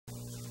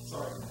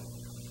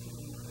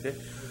Okay.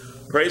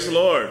 Praise the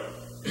Lord.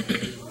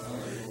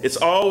 It's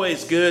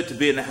always good to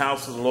be in the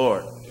house of the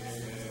Lord.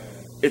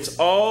 It's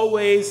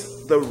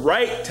always the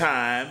right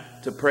time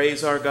to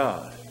praise our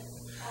God.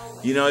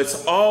 You know,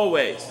 it's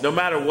always, no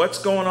matter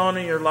what's going on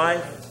in your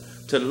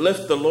life, to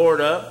lift the Lord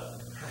up,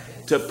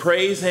 to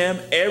praise him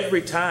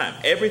every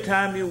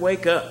time you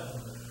wake up.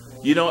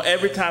 You know,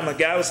 every time a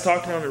guy was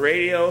talking on the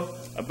radio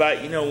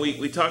about, you know,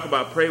 we talk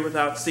about pray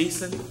without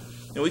ceasing,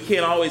 and we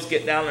can't always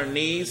get down on our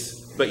knees,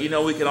 but, you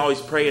know, we can always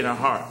pray in our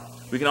heart.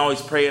 We can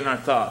always pray in our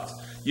thoughts.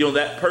 You know,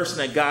 that person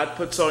that God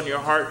puts on your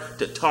heart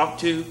to talk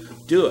to,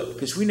 do it.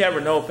 Because we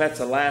never know if that's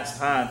the last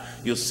time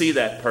you'll see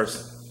that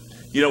person.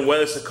 You know,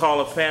 whether it's to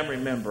call a family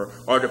member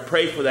or to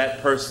pray for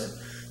that person.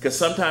 Because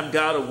sometimes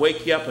God will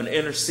wake you up and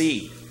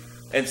intercede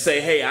and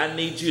say, hey, I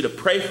need you to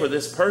pray for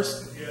this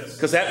person.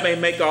 Because that may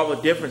make all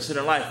the difference in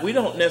their life. We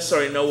don't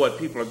necessarily know what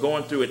people are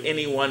going through at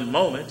any one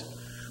moment,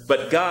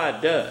 but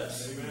God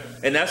does. Amen.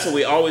 And that's what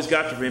we always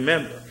got to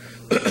remember.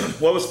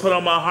 What was put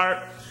on my heart?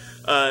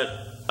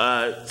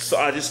 So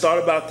I just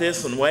thought about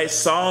this one way.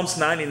 Psalms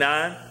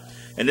 99,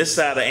 and this is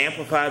out of the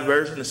Amplified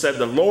Version. It said,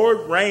 the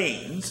Lord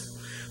reigns.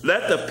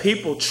 Let the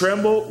people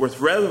tremble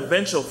with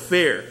reverential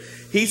fear.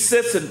 He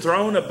sits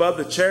enthroned above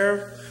the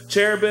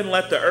cherubim.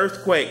 Let the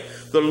earth quake.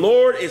 The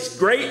Lord is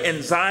great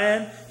in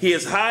Zion. He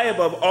is high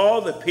above all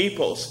the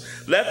peoples.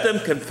 Let them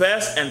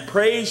confess and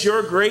praise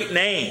your great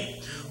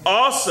name.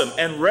 Awesome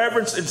and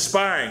reverence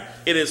inspiring.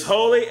 It is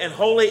holy, and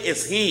holy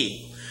is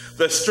he.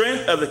 The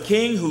strength of the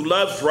king who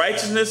loves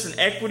righteousness and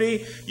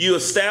equity. You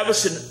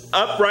establish in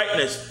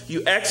uprightness.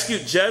 You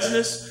execute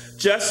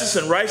justice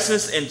and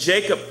righteousness in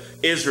Jacob,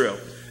 Israel.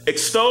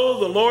 Extol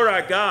the Lord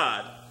our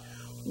God.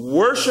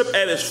 Worship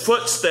at his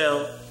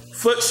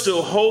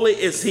footstool. Holy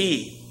is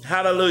he.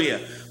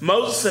 Hallelujah.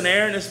 Moses and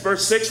Aaron, this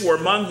verse 6, were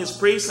among his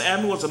priests.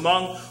 Aaron was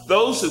among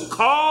those who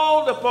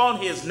called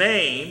upon his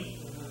name.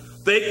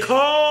 They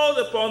called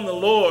upon the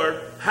Lord.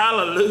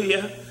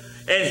 Hallelujah.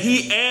 And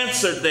he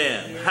answered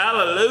them.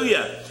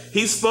 Hallelujah.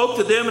 He spoke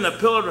to them in a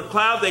pillar of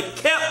cloud. They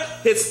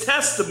kept his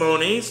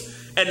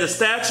testimonies and the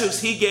statutes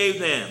he gave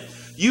them.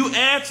 You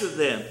answered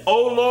them,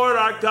 O Lord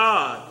our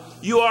God.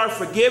 You are a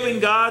forgiving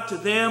God to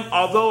them,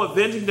 although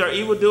avenging their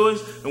evil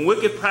doings and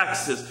wicked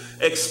practices.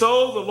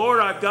 Extol the Lord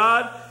our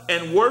God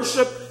and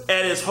worship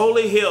at his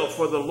holy hill,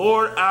 for the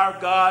Lord our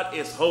God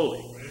is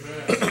holy.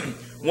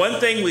 One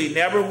thing we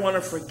never want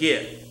to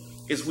forget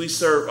is we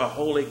serve a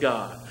holy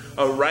God,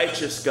 a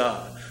righteous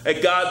God. A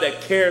God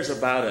that cares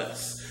about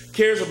us,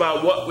 cares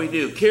about what we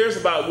do, cares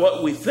about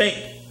what we think.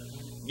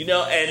 You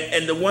know,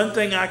 and the one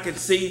thing I can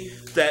see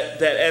that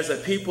as a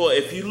people,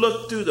 if you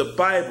look through the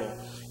Bible,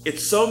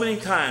 it's so many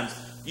times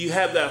you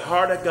have that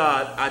heart of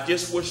God. I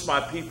just wish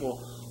my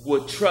people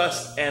would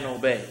trust and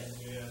obey.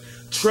 Yeah.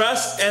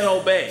 Trust and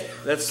obey.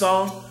 That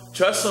song,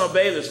 trust and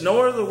obey. There's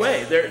no other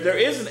way. There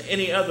isn't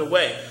any other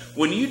way.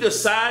 When you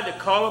decide to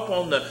call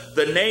upon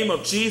the name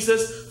of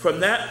Jesus, from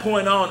that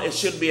point on, it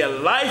should be a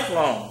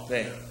lifelong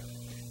thing.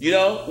 You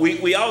know,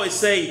 we always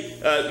say,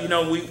 you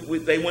know,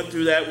 they went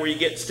through that where you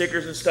get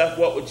stickers and stuff.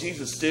 What would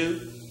Jesus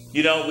do?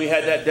 You know, we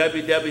had that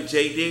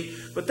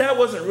WWJD, but that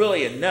wasn't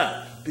really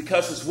enough,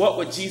 because it's what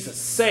would Jesus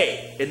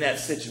say in that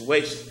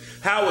situation?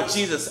 How would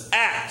Jesus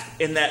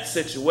act in that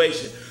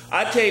situation?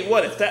 I tell you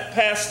what, if that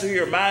passed through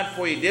your mind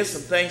before you did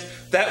some things,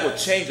 that would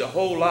change a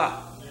whole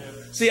lot.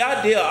 See,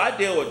 I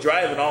deal with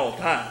driving all the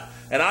time,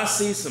 and I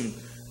see some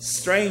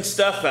strange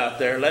stuff out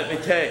there, let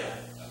me tell you.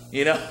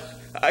 You know,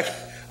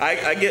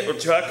 I get in a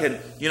truck and,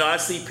 you know, I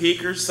see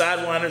peekers,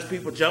 sidewinders,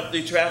 people jump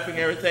through traffic and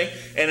everything,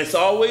 and it's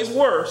always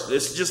worse.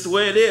 It's just the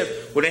way it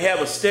is when they have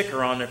a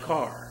sticker on their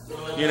car,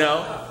 you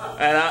know.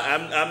 And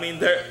I mean,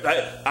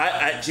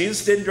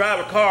 Jesus didn't drive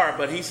a car,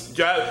 but he's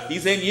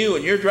in you,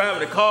 and you're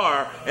driving a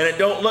car, and it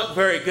don't look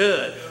very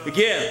good.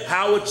 Again,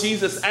 how would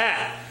Jesus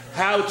act?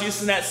 How would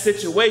Jesus in that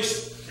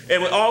situation?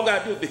 And we all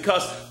got to do it,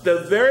 because the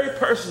very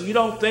person you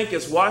don't think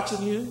is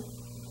watching you,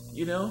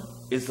 you know,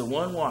 is the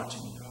one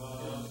watching you.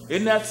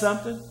 Isn't that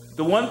something?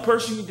 The one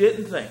person you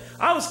didn't think.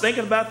 I was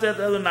thinking about that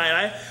the other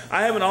night.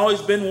 I haven't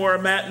always been where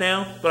I'm at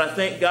now, but I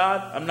thank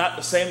God I'm not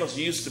the same as I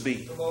used to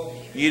be.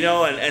 You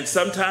know, and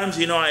sometimes,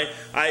 you know,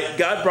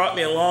 God brought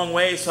me a long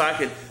way so I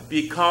could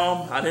be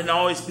calm. I didn't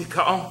always be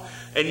calm.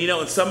 And, you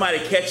know, and somebody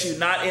catch you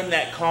not in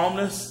that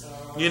calmness,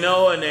 you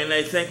know, and then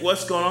they think,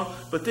 what's going on?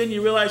 But then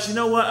you realize, you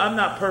know what? I'm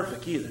not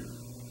perfect either.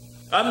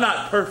 I'm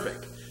not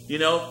perfect, you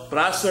know, but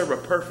I serve a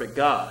perfect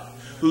God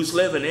who's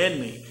living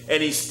in me,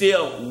 and he's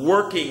still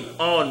working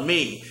on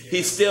me.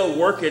 He's still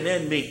working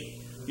in me,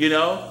 you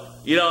know.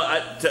 You know,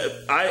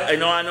 I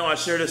know I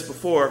shared this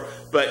before,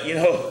 but, you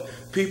know,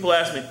 people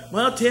ask me,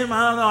 well, Tim,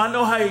 I don't know. I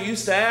know how you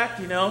used to act,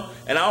 you know.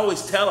 And I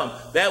always tell them,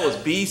 that was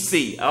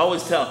BC. I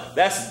always tell them,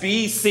 that's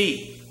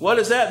BC. What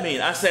does that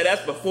mean? I say,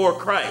 that's before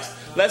Christ.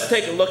 Let's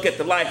take a look at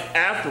the life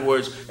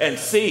afterwards and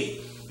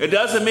see. It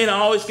doesn't mean I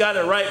always got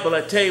it right, but I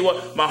tell you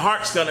what, my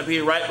heart's going to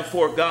be right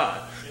before God.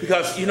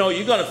 Because, you know,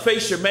 you're going to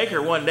face your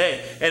maker one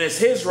day, and it's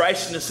his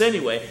righteousness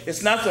anyway.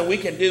 It's nothing we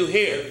can do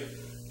here.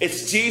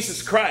 It's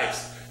Jesus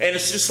Christ. And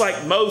it's just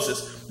like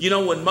Moses. You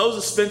know, when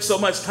Moses spent so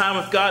much time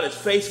with God, his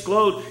face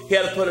glowed, he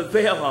had to put a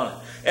veil on it.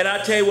 And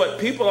I tell you what,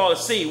 people ought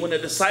to see, when the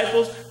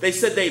disciples, they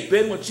said they've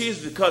been with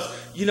Jesus because,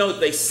 you know,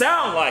 they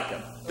sound like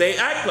him. They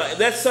act like,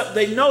 that's something,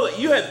 they know that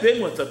you have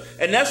been with them.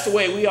 And that's the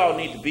way we all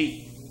need to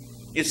be.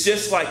 It's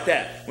just like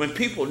that. When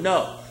people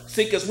know.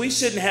 See, because we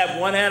shouldn't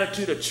have one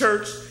attitude at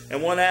church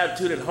and one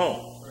attitude at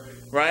home.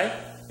 Right?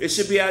 It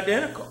should be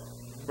identical.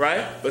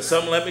 Right? But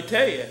let me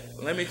tell you,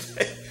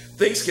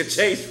 things can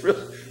change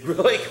really,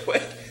 really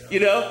quick. You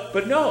know?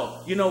 But no,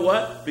 you know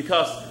what?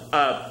 Because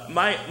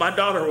my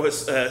daughter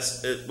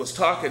was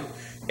talking,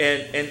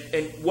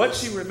 and what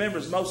she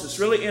remembers most, it's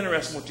really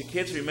interesting what your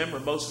kids remember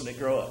most when they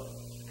grow up.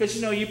 Because,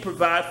 you know, you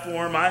provide for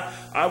them. I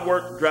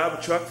drive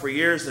a truck for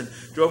years and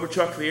drove a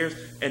truck for years,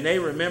 and they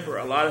remember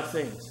a lot of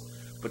things.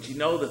 But you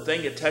know, the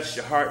thing that touched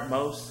your heart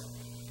most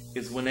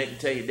is when they can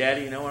tell you,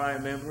 Daddy, you know what I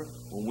remember?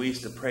 When we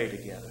used to pray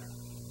together.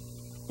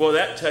 Boy,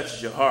 that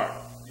touches your heart.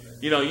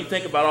 You know, you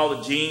think about all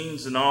the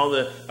jeans and all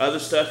the other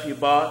stuff you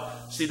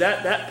bought. See,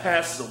 that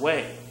passes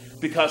away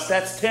because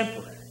that's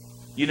temporary.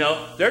 You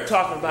know, they're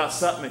talking about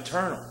something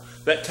eternal.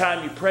 That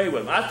time you pray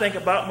with them. I think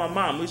about my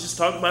mom. We was just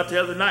talking about the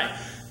other night.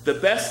 The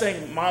best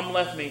thing Mom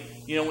left me,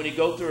 you know, when you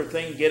go through her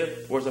thing and get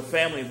it, was a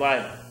family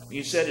Bible.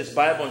 You said this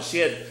Bible, and she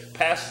had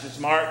passages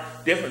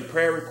marked, different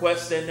prayer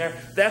requests in there.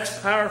 That's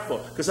powerful.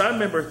 Because I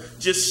remember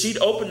she'd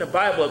open the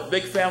Bible, a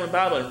big family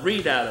Bible, and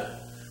read out of it.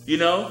 You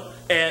know?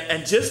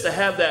 And just to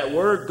have that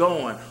word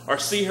going or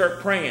see her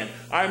praying.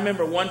 I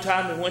remember one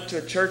time we went to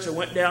a church and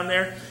went down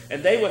there,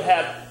 and they would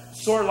have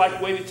sort of like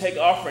the way we take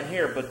offering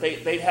here, but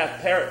they'd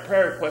have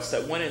prayer requests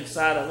that went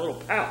inside a little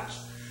pouch.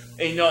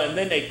 And, you know, and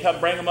then they'd come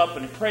bring them up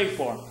and pray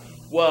for them.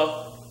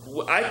 Well,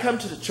 I come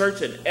to the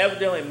church, and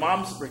evidently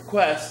Mom's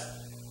request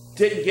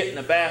didn't get in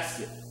the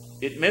basket.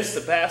 It missed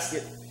the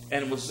basket,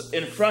 and it was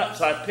in front,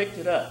 so I picked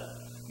it up.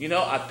 You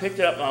know, I picked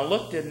it up, and I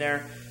looked in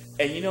there,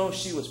 and, you know,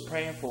 she was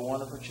praying for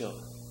one of her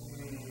children.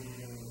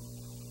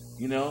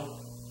 You know,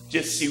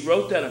 she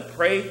wrote that and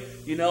prayed,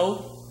 you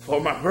know,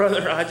 for my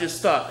brother. I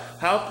just thought,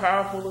 how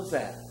powerful is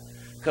that?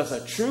 Because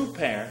a true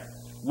parent,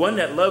 one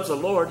that loves the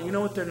Lord, you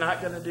know what they're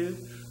not going to do?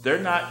 They're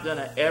not going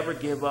to ever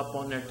give up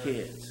on their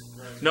kids.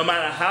 No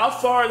matter how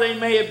far they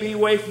may be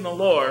away from the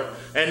Lord,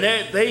 and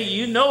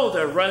you know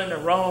they're running the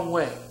wrong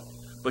way.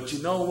 But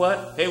you know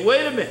what? Hey,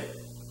 wait a minute.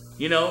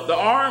 You know,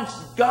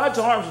 God's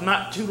arms are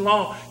not too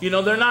long. You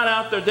know, they're not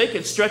out there. They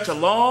can stretch a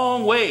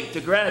long way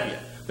to grab you.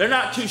 They're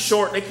not too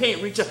short. They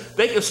can't reach up.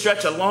 They can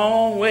stretch a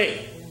long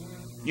way.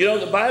 You know,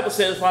 the Bible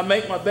says if I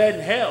make my bed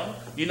in hell,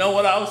 you know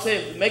what I would say?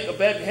 If you make a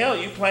bed in hell,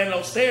 you plan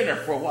on staying there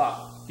for a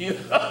while. You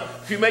know,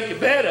 if you make your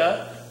bed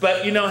up.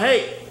 But, you know,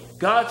 hey,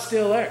 God's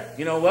still there.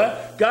 You know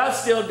what? God's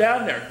still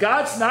down there.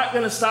 God's not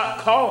going to stop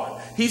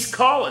calling. He's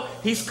calling.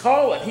 He's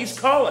calling. He's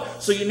calling.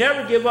 So you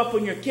never give up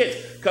on your kids.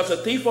 Because a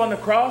thief on the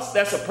cross,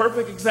 that's a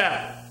perfect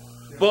example.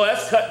 Boy,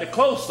 that's cutting it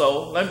close,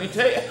 though. Let me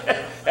tell you.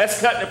 That's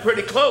cutting it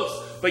pretty close.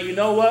 But you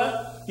know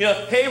what? You know,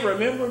 hey,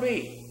 remember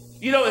me.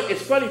 You know,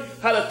 it's funny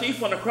how the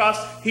thief on the cross,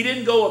 he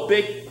didn't go a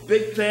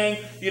big thing.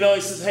 You know,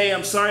 he says, hey,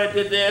 I'm sorry I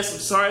did this. I'm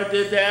sorry I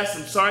did that.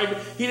 I'm sorry.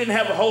 He didn't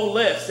have a whole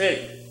list, did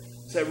he?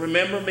 He said,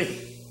 remember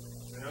me.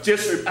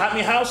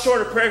 How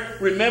short a prayer?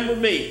 Remember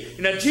me.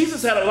 You know,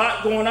 Jesus had a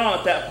lot going on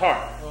at that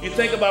part. You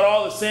think about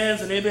all the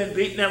sins and he'd been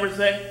beaten and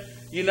everything.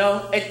 You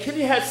know, and can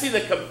you see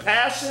the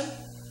compassion?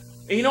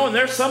 And, you know, and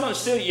there's someone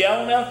still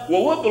yelling out,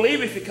 well, we'll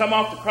believe if you come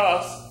off the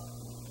cross.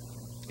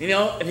 You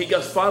know, and he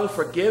goes, Father,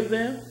 forgive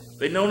them.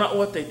 They know not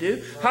what they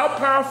do. How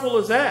powerful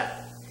is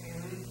that?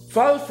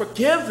 Father,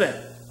 forgive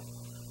them.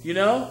 You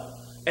know,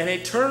 and he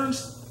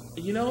turns,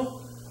 you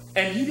know,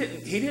 and he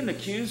didn't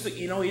accuse,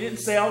 you know, he didn't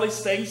say all these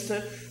things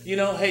to, you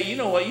know, hey, you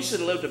know what, you should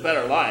have lived a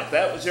better life.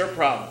 That was your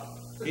problem.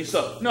 He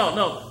said,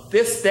 no,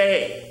 this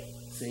day,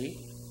 see,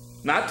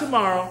 not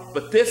tomorrow,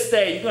 but this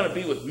day you're going to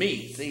be with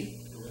me, see.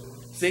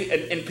 See,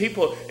 and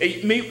people,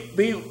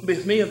 be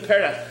with me in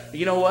paradise.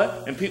 You know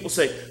what? And people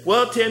say,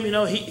 well, Tim, you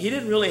know, he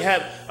didn't really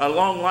have a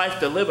long life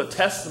to live a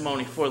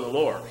testimony for the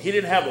Lord. He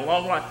didn't have a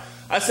long life.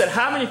 I said,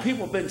 how many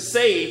people have been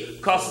saved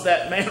because of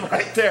that man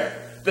right there?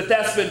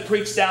 That's been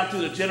preached down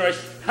through the generation.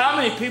 How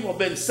many people have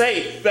been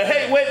saved? But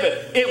hey, wait a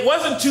minute. It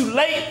wasn't too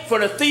late for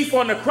the thief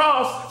on the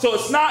cross, so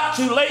it's not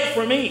too late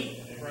for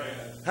me. Right.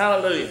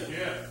 Hallelujah.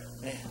 Yeah.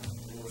 Man,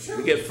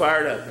 we get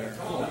fired up here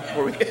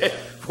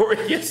before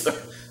we get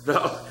started.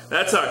 No,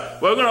 that's all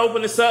right. We're going to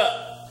open this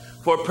up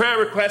for prayer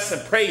requests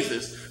and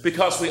praises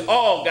because we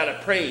all got a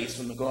praise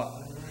from the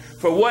God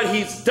for what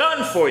he's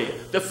done for you.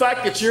 The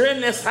fact that you're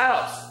in this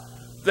house.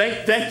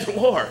 Thank the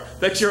Lord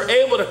that you're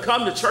able to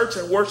come to church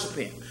and worship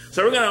him.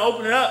 So we're going to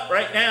open it up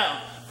right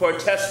now for a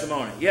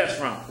testimony. Yes,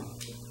 Ron.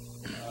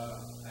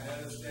 I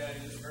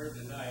understand you just heard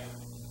tonight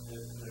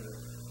that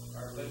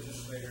our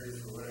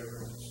legislators or whatever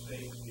in the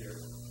state here,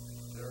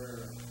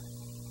 they're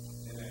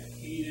in a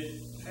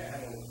heated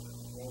battle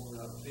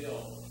over a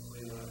bill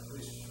they want to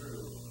push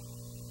through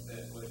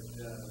that would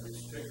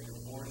restrict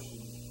abortion.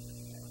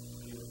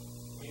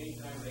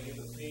 Anytime they get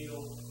a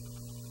fetal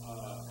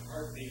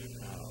heartbeat,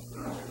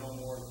 there's no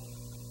more,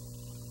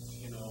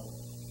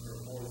 for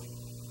abortion.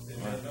 They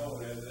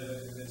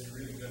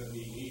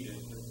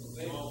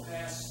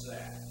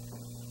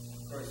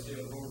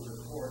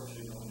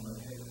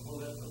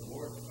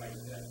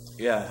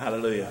Yeah,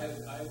 hallelujah.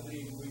 I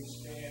believe we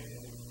stand in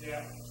the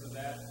gap for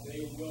that.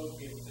 They will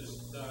get this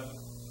done.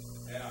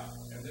 Yeah,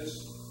 and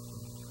this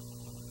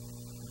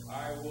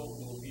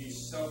will be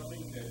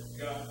something that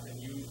God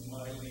can use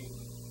mightily.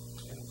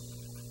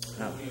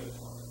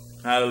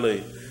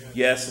 Hallelujah.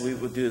 Yes, we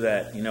will do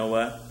that. You know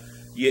what?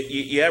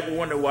 You ever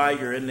wonder why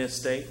you're in this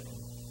state?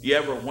 You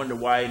ever wonder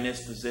why in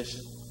this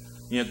position?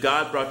 You know,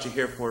 God brought you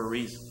here for a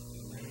reason.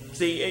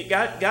 See,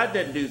 God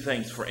doesn't do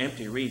things for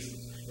empty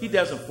reasons. He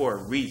does them for a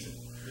reason.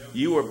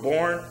 You were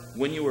born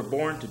when you were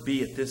born to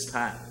be at this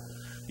time.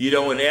 You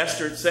know, and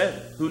Esther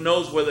said, who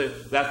knows whether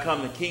thou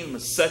come the kingdom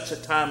at such a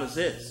time as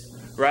this,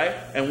 right?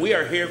 And we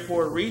are here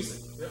for a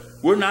reason.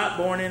 We're not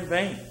born in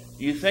vain.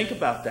 You think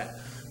about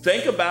that.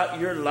 Think about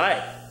your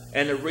life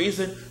and the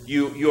reason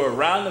you're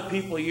around the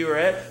people you're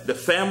at, the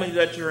family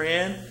that you're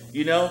in,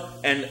 you know,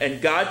 and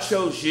God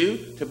chose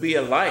you to be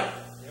a light.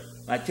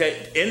 I tell you,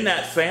 in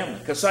that family,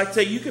 because I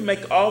tell you, you can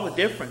make all the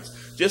difference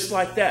just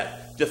like that.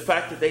 The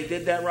fact that they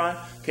did that, Ron,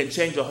 can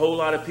change a whole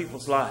lot of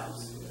people's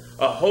lives.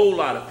 A whole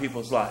lot of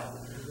people's lives.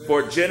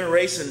 For a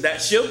generation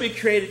that she'll be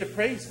created to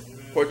praise Him.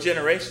 For a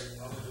generation.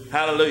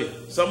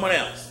 Hallelujah. Someone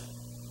else.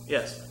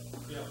 Yes.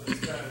 Yeah, it's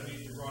kind of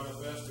neat you brought up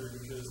Esther,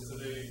 because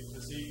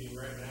this evening,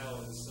 right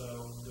now, is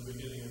the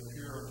beginning of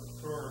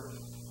Purim,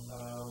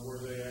 where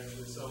they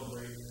actually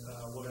celebrate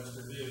what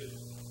Esther did,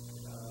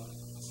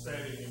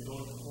 standing and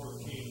going before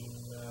the king.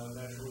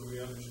 Naturally,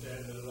 we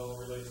understand that it all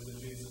relates to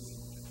Jesus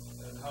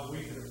and how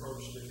we can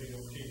approach the King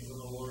of Kings and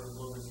the Lord of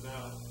Lords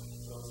now.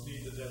 So it's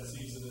neat that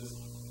season is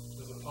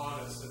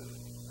upon us, and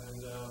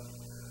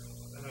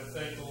I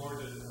thank the Lord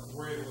that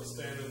we're able to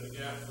stand in the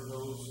gap for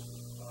those,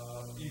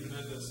 even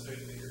in this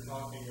state that you're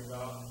talking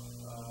about,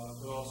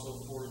 but also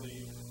for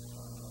the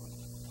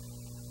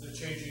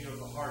changing of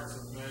the hearts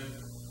of men.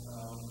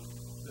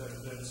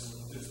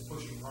 That's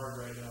pushing hard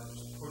right now,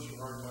 just pushing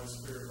hard in my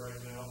spirit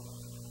right now.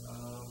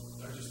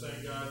 I just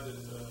thank God that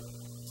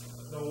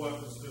no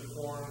weapon's been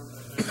formed.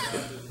 I thank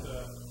God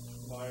that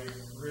my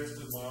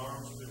wrist and my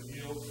arm's been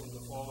healed from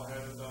the fall I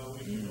had about a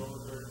week ago.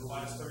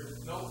 Last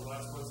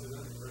Wednesday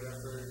night, right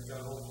after I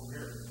got home from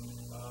here.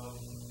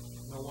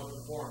 No weapon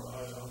formed.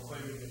 I'm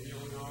claiming the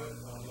healing on it.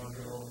 I'm not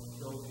going to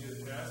go get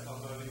a test. I'm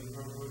not even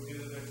going to go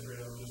get an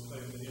x-ray. I'm just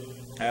claiming the healing.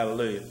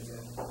 Hallelujah.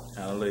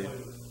 Hallelujah.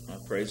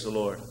 Praise the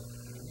Lord.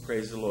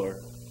 Praise the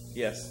Lord.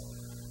 Yes.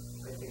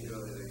 I think that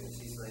I can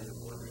see signs of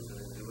wonders, and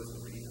there was a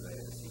reason I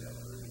didn't see that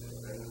earlier.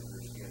 I didn't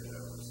understand it.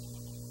 I was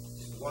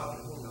just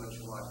walking home, and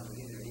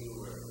either you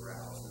were a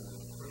grouse, and the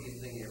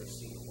prettiest thing you ever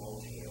seen, a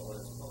tail, and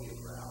it's probably a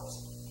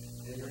grouse.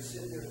 And you're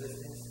sitting there, and this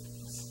thing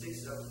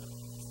sticks up,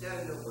 it's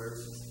out of nowhere,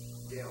 it's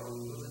down,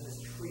 and goes in this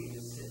tree, and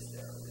just sits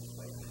there, and it's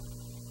like,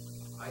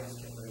 I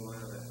just kept running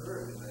around that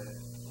bird, and I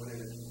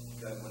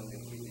God wanted to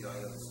keep the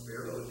eye on the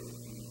sparrow, just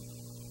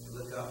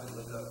look up to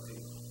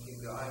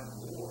God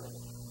more.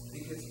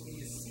 Because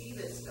you see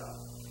this stuff.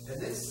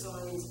 And this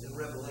signs and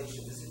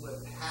revelation, this is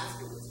what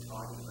Pastor was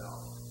talking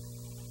about.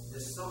 The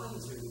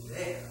signs are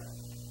there.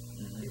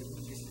 Mm-hmm. If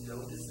we just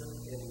notice them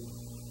and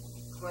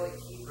try to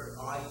keep our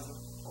eyes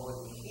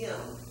on Him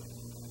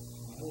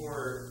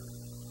more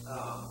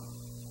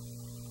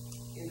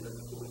in the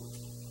point.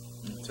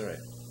 That's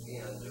right.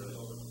 And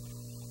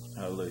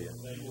hallelujah.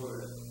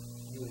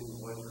 You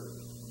and one were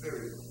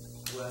very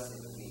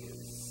blessing to me,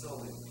 and so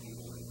many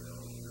people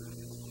around here.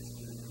 It's just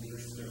your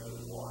spiritual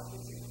walk.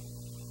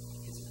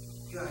 It's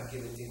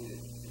God-given thing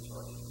to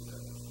talk to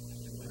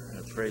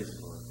you. Praise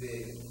the Lord.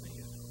 Big and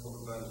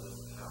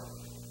power.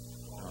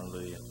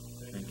 Hallelujah.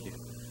 Thank you.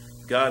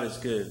 God is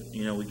good.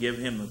 You know, we give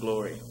Him the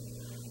glory.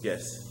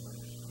 Yes.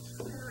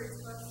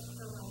 Request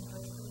for my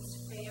husband's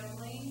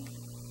family.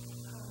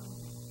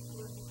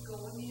 We're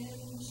going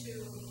in to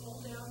pull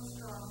down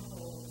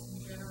strongholds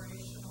and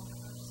generational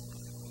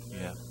curses.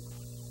 Yeah.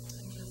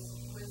 And just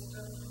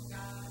wisdom from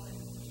God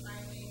and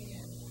timing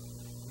and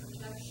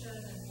protection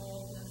and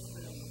boldness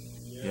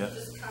and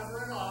just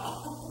cover it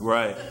all.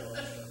 Right.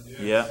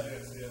 Yes.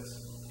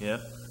 Yeah.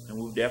 And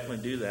we'll definitely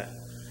do that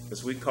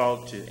because we're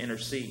called to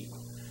intercede.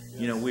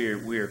 You know,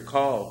 we're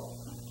called,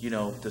 you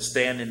know, to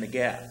stand in the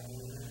gap.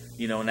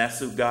 You know, and that's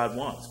who God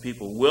wants.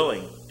 People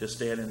willing to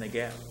stand in the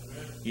gap.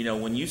 You know,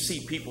 when you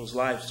see people's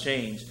lives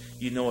change,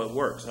 you know it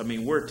works. I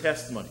mean, we're a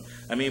testimony.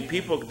 I mean,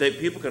 people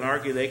can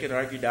argue. They can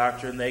argue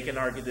doctrine. They can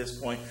argue this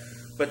point.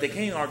 But they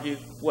can't argue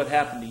what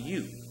happened to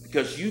you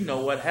because you know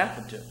what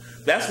happened to them.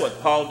 That's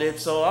what Paul did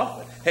so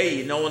often. Hey,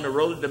 you know, on the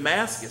road to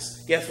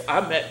Damascus, guess what?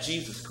 I met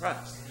Jesus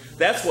Christ.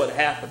 That's what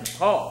happened to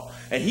Paul.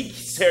 And he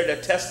shared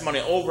that testimony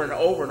over and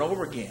over and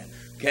over again.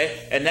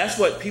 Okay? And that's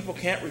what people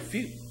can't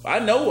refute. I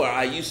know where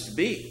I used to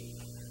be.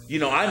 You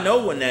know, I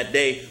know when that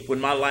day when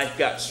my life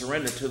got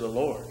surrendered to the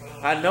Lord.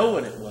 I know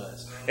when it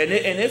was. And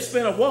it's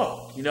been a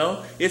walk, you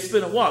know. It's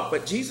been a walk.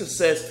 But Jesus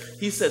says,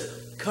 He says,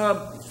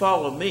 come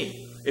follow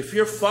me. If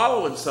you're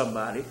following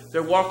somebody,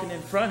 they're walking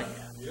in front of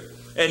you.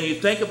 And you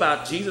think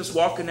about Jesus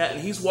walking that,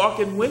 and He's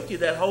walking with you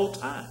that whole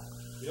time.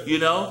 You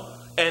know?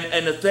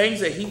 And the things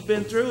that He's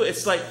been through,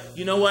 it's like,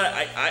 you know what?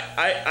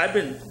 I've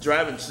been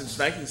driving since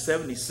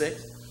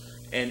 1976.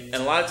 And a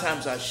lot of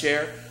times I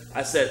share,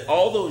 I said,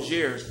 all those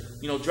years,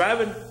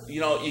 driving,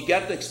 you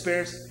got the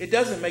experience. It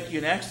doesn't make you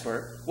an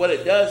expert. What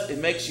it does, it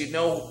makes you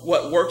know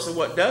what works and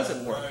what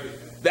doesn't work.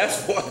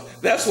 That's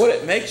what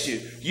it makes you.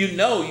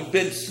 You've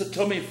been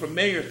told me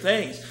familiar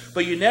things,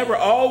 but you never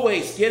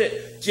always get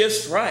it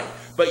just right.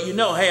 But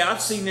hey,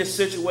 I've seen this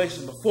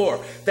situation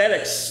before. That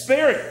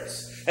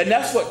experience, and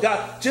that's what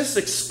God, just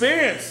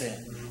experiencing.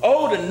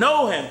 Oh, to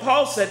know him.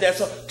 Paul said that,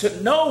 so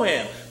to know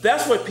him.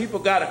 That's where people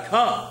got to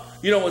come.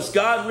 Was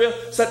God real?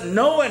 So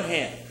knowing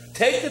him.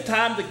 Take the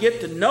time to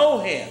get to know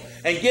him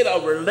and get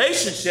a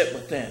relationship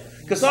with him.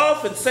 Because I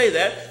often say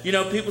that,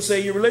 people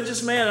say, you're a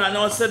religious man. And I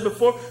know I said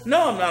before,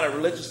 no, I'm not a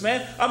religious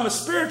man. I'm a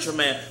spiritual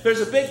man. There's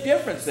a big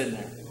difference in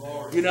there.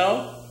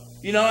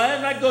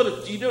 And I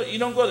go to, you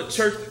don't go to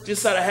church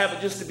just out of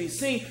habit just to be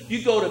seen.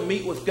 You go to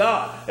meet with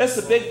God. That's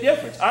the big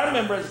difference. I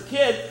remember as a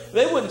kid,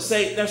 they wouldn't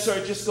say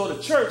necessarily just go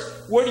to church.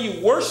 Where do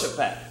you worship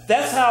at?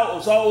 That's how it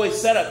was always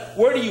set up.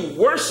 Where do you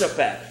worship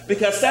at?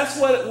 Because that's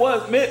what it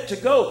was meant to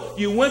go.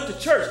 You went to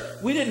church.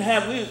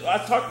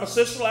 I talked to my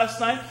sister last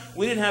night.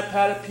 We didn't have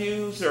padded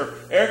pews or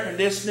air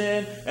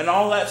conditioning and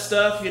all that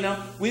stuff,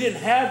 We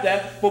didn't have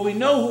that, but we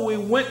know who we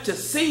went to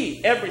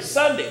see every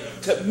Sunday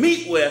to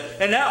meet with,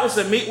 and that was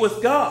to meet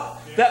with God.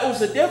 That was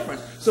the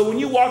difference. So when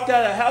you walked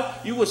out of the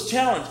house, you was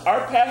challenged.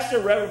 Our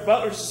pastor, Reverend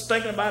Butler, just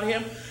thinking about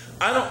him,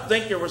 I don't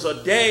think there was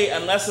a day,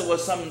 unless it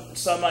was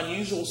some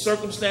unusual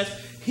circumstance,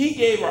 he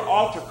gave our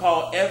altar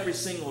call every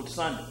single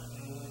Sunday.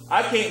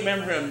 I can't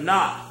remember him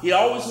not. He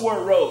always wore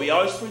a robe. He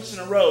always preached in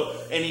a robe.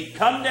 And he'd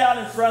come down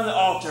in front of the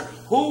altar.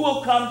 Who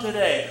will come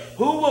today?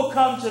 Who will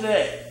come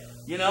today?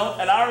 And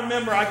I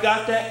remember I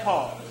got that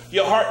call.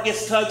 Your heart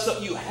gets tugged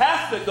up. You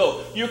have to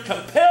go. You're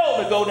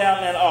compelled to go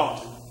down that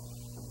altar.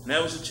 And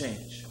that was a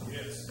change.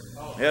 Yes.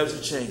 That was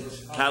a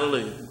change.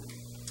 Hallelujah.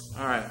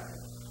 All right.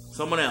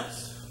 Someone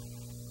else.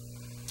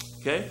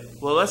 Okay.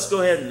 Well, let's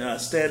go ahead and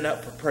stand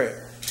up for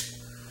prayer.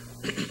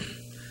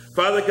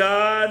 Father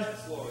God,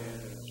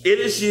 it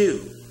is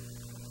you.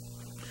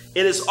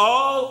 It is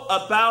all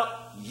about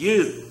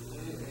you.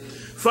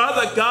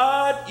 Father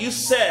God, you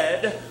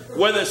said,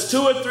 where there's 2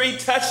 or 3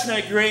 touching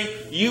and agreeing,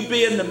 you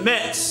be in the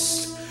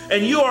midst.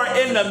 And you are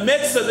in the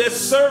midst of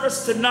this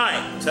service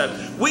tonight.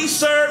 We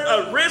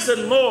serve a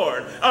risen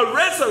Lord, a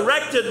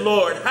resurrected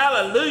Lord.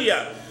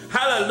 Hallelujah.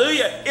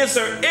 Hallelujah. Is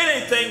there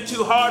anything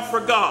too hard for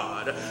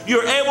God?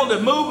 You're able to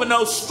move in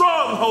those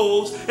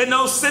strongholds, in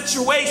those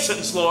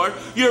situations, Lord.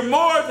 You're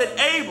more than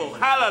able.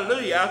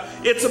 Hallelujah.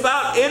 It's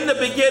about in the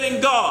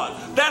beginning,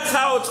 God. That's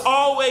how it's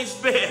always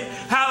been.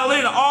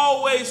 Hallelujah.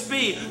 Always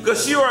be.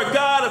 Because you are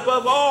God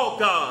above all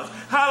gods.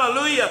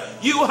 Hallelujah.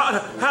 You are,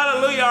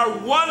 hallelujah, our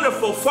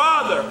wonderful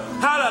Father.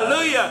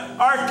 Hallelujah.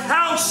 Our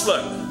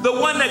counselor. The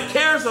one that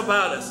cares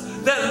about us.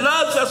 That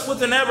loves us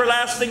with an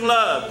everlasting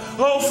love.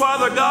 Oh,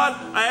 Father God,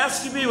 I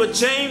ask you to be with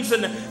James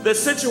and the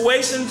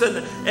situations and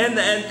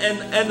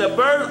the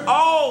burden,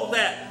 all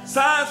that.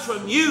 Signs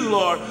from you,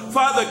 Lord.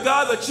 Father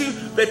God, that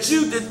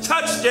you did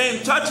touch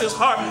James, touch his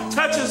heart,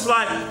 touch his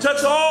life,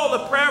 touch all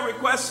the prayer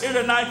requests here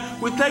tonight.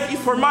 We thank you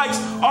for Mike's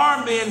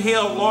arm being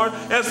healed, Lord,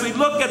 as we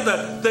look at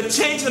the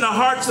change in the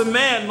hearts of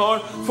man,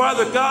 Lord.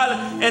 Father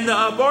God, and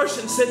the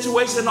abortion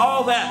situation,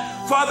 all that.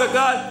 Father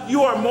God,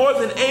 you are more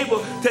than able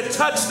to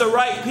touch the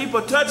right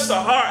people, touch the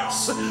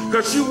hearts,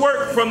 because you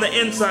work from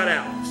the inside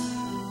out.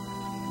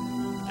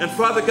 And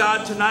Father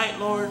God, tonight,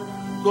 Lord,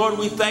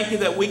 we thank you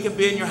that we can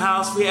be in your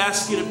house. We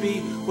ask you to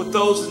be with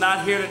those that are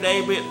not here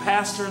today, be it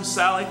Pastor and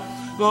Sally.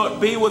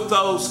 Lord, be with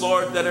those,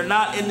 Lord, that are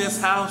not in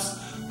this house,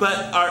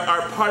 but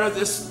are part of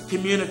this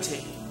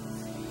community.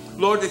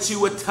 Lord, that you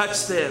would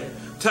touch them,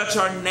 touch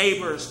our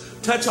neighbors,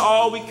 touch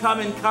all we come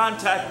in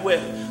contact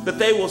with, that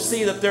they will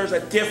see that there's a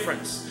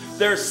difference.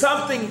 There's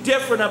something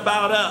different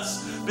about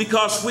us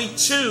because we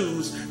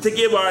choose to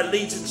give our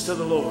allegiance to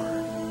the Lord.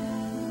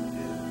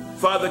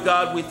 Father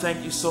God, we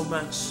thank you so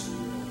much.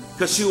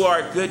 Because you are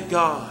a good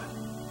God.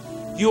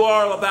 You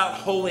are all about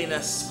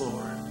holiness,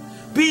 Lord.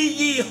 Be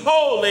ye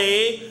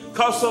holy,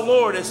 because the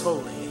Lord is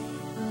holy.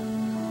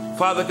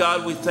 Father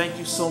God, we thank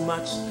you so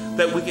much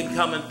that we can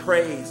come and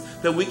praise,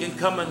 that we can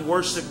come and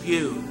worship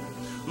you.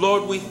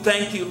 Lord, we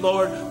thank you,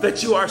 Lord,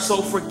 that you are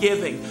so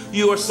forgiving.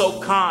 You are so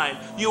kind.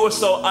 You are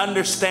so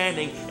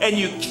understanding. And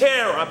you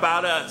care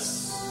about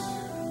us.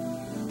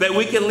 That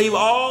we can leave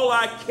all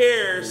our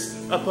cares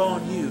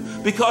upon you.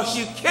 Because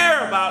you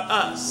care about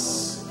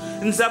us.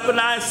 And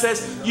Zephaniah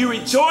says, you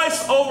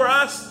rejoice over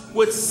us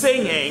with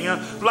singing,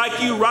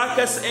 like you rock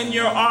us in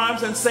your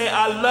arms and say,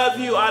 I love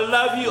you, I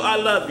love you, I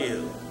love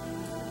you.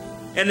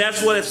 And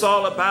that's what it's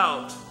all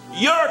about.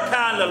 Your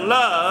kind of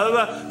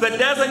love that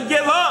doesn't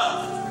give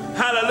up.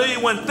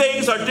 Hallelujah, when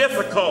things are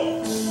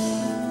difficult.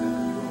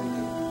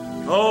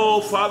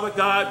 Oh, Father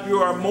God, you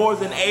are more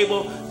than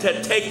able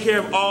to take care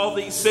of all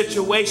these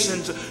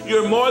situations.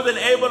 You're more than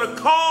able to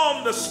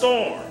calm the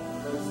storm.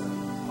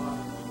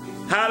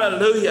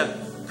 Hallelujah.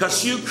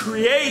 Because you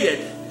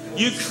created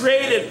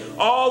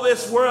all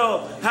this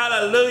world,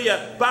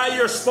 hallelujah, by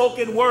your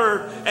spoken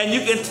word. And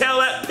you can tell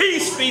that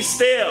peace be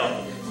still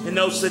in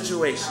those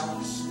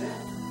situations.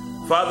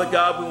 Father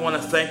God, we want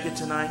to thank you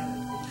tonight.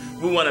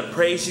 We want to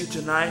praise you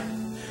tonight.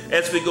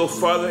 As we go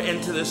further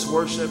into this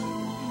worship,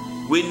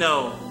 we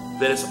know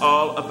that it's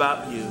all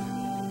about you.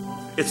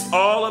 It's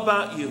all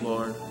about you,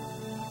 Lord.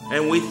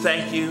 And we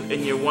thank you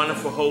in your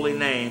wonderful holy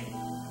name.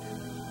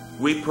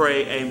 We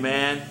pray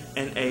amen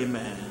and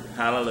amen.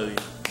 Hallelujah.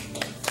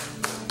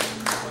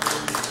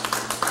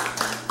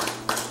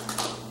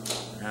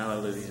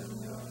 Hallelujah.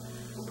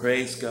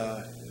 Praise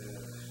God.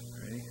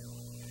 Ready?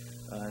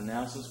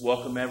 Announcements.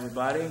 Welcome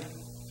everybody.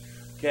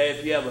 Okay,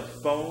 if you have a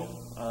phone,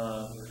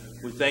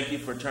 we thank you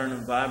for turning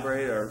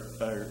vibrate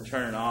or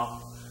turning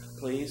off,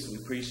 please. We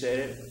appreciate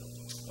it.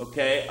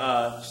 Okay,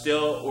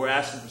 still we're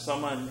asking for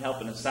someone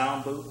help in a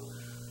sound booth.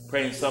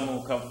 Praying someone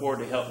will come forward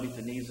to help meet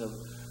the needs of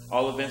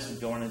all events we're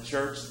going in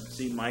church.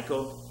 See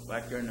Michael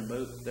back there in the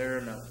booth, there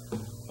in the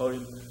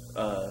podium,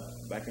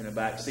 back in the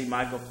back. See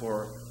Michael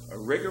for a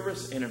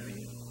rigorous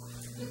interview.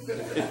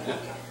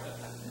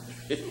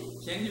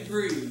 Can you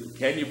breathe?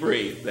 Can you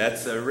breathe?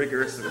 That's a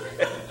rigorous.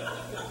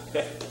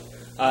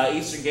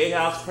 Eastern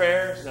Gatehouse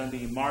prayer is going to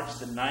be March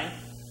the 9th,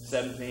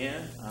 7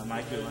 p.m.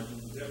 Mike, you want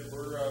to? Yep,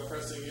 we're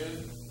pressing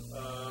in,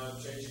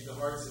 changing the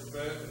hearts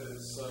event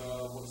is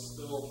what's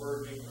still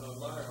burning on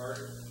my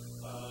heart.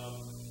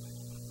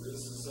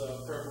 This is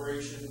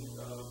preparation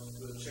of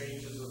the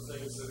changes of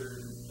things that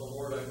are the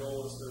Lord I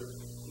know is to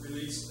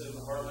release in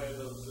the heartland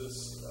of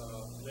this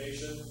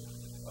nation.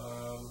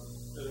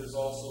 It is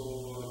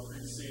also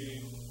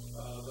preceding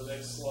the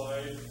next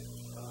slide,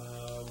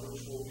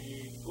 which will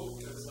be,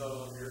 it's not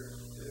on here.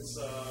 It's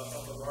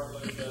up at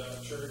Heartland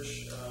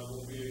Church.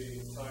 Will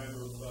be a time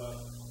of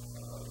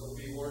there'll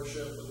be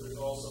worship, but there's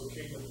also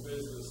kingdom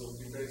business. It'll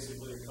be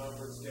basically a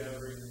conference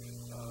gathering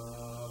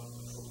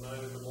from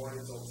 9 in the morning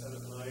until 10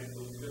 at night.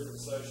 There'll be different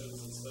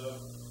sessions and stuff.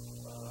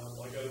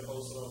 I got it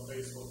posted on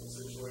Facebook and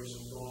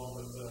situations go on,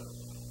 but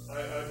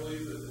I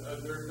believe that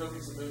there's going to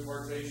be some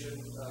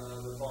impartation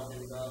they're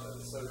talking about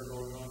that are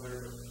going on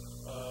there.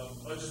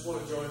 But I just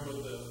want to join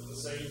with the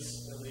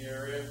saints in the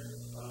area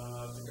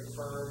to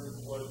confirm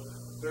what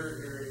they're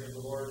hearing in the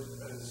Lord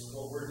as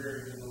what we're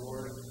hearing in the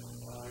Lord.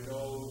 I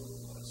know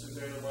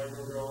Suzanne and Mike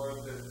are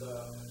going,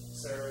 that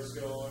Sarah's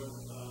going,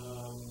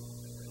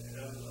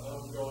 and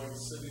I'm going.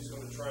 Cindy's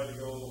going to try to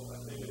go, I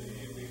think, in the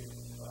evening.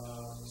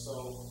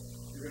 So,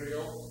 you're going to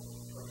go?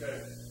 Okay.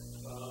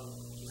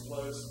 Just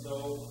let us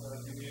know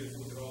if you need us.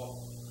 We can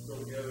all go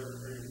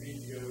together or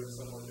meet together or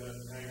something like that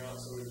and hang out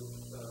so we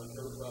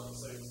joke about the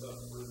same stuff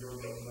we're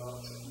joking about.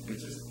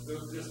 It's just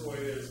the way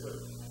it is. But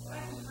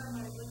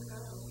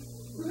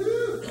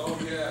oh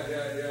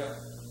yeah.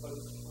 But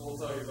we'll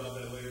tell you about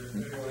that later.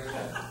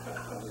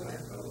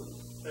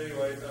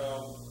 Anyway,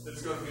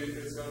 it's gonna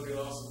be an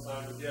awesome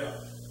time. But yeah,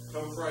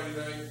 come Friday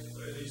night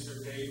at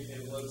Eastern Gate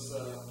and let's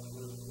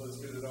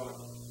get it on.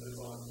 It's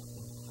on.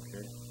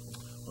 Okay.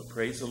 Well,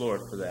 praise the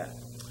Lord for that.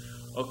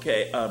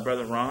 Okay,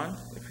 Brother Ron,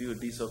 if you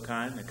would be so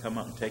kind to come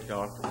up and take the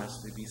offering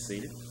as we be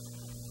seated.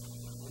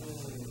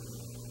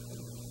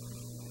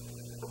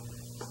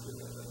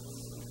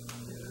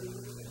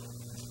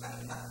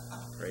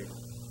 Great.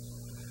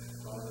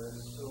 Father,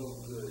 it's so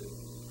good to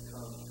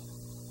come.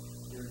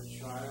 Your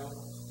child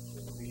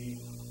to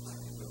be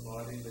the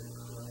body that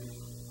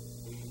Christ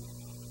to be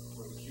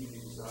what you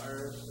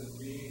desire us to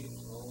be.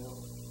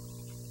 Oh,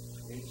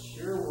 it's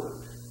your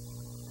work,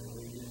 and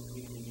we just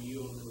need to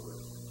yield to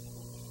it.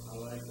 I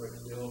like what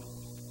Bill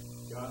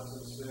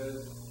Johnson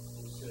says.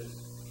 He says,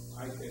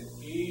 I can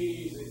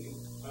easily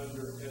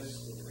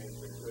underestimate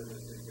the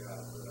goodness of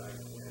God, but I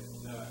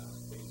cannot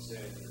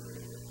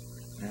exaggerate it.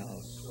 Now,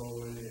 So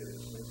it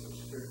is. As the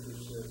scripture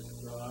says,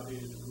 God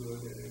is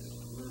good and his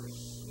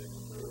mercy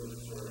endures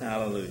forever.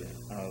 hallelujah.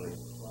 Hallelujah.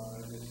 Father, I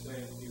just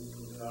thank you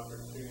for the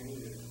opportunity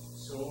to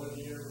sow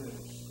into your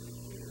ministry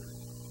here.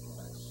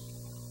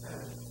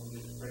 We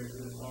just pray for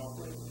this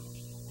offering.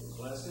 We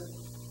bless it.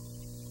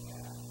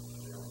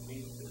 And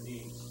meet the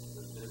needs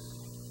of this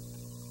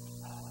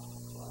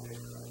body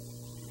of Christ.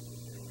 In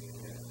Jesus' name,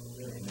 amen.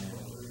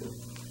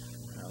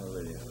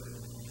 Hallelujah.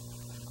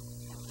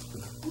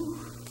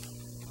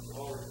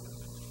 Lord.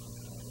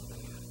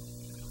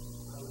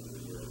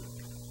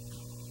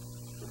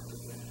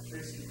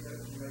 Tracy, you have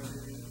your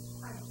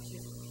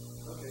music?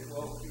 Okay,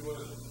 well, if you want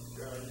to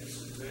use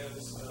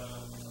Suzanne's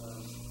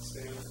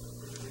stand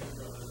for the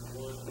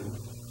one.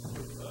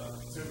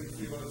 Tim, if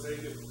you want to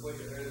take it, click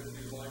ahead if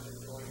you'd like to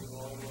join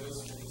along with us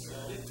on the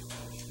sound.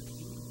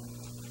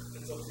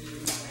 It's up to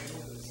you.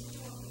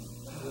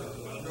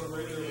 I'm going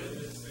right there.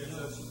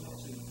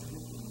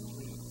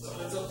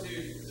 It's up to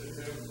you,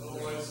 Tim.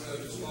 Otherwise,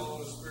 just follow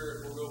the Spirit.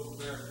 We'll go from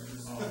there.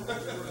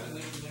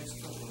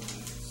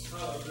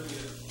 Oh, good.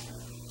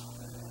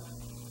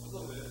 A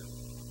little bit.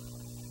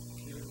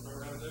 Keep it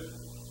around there.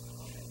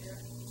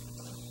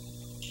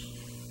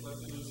 Let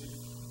the music.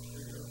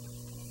 Here you go.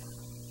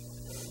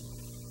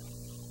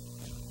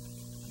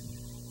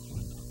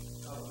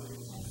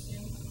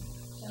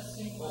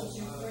 Testing, 1, 2,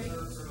 3.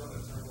 Turn on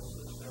that thermal.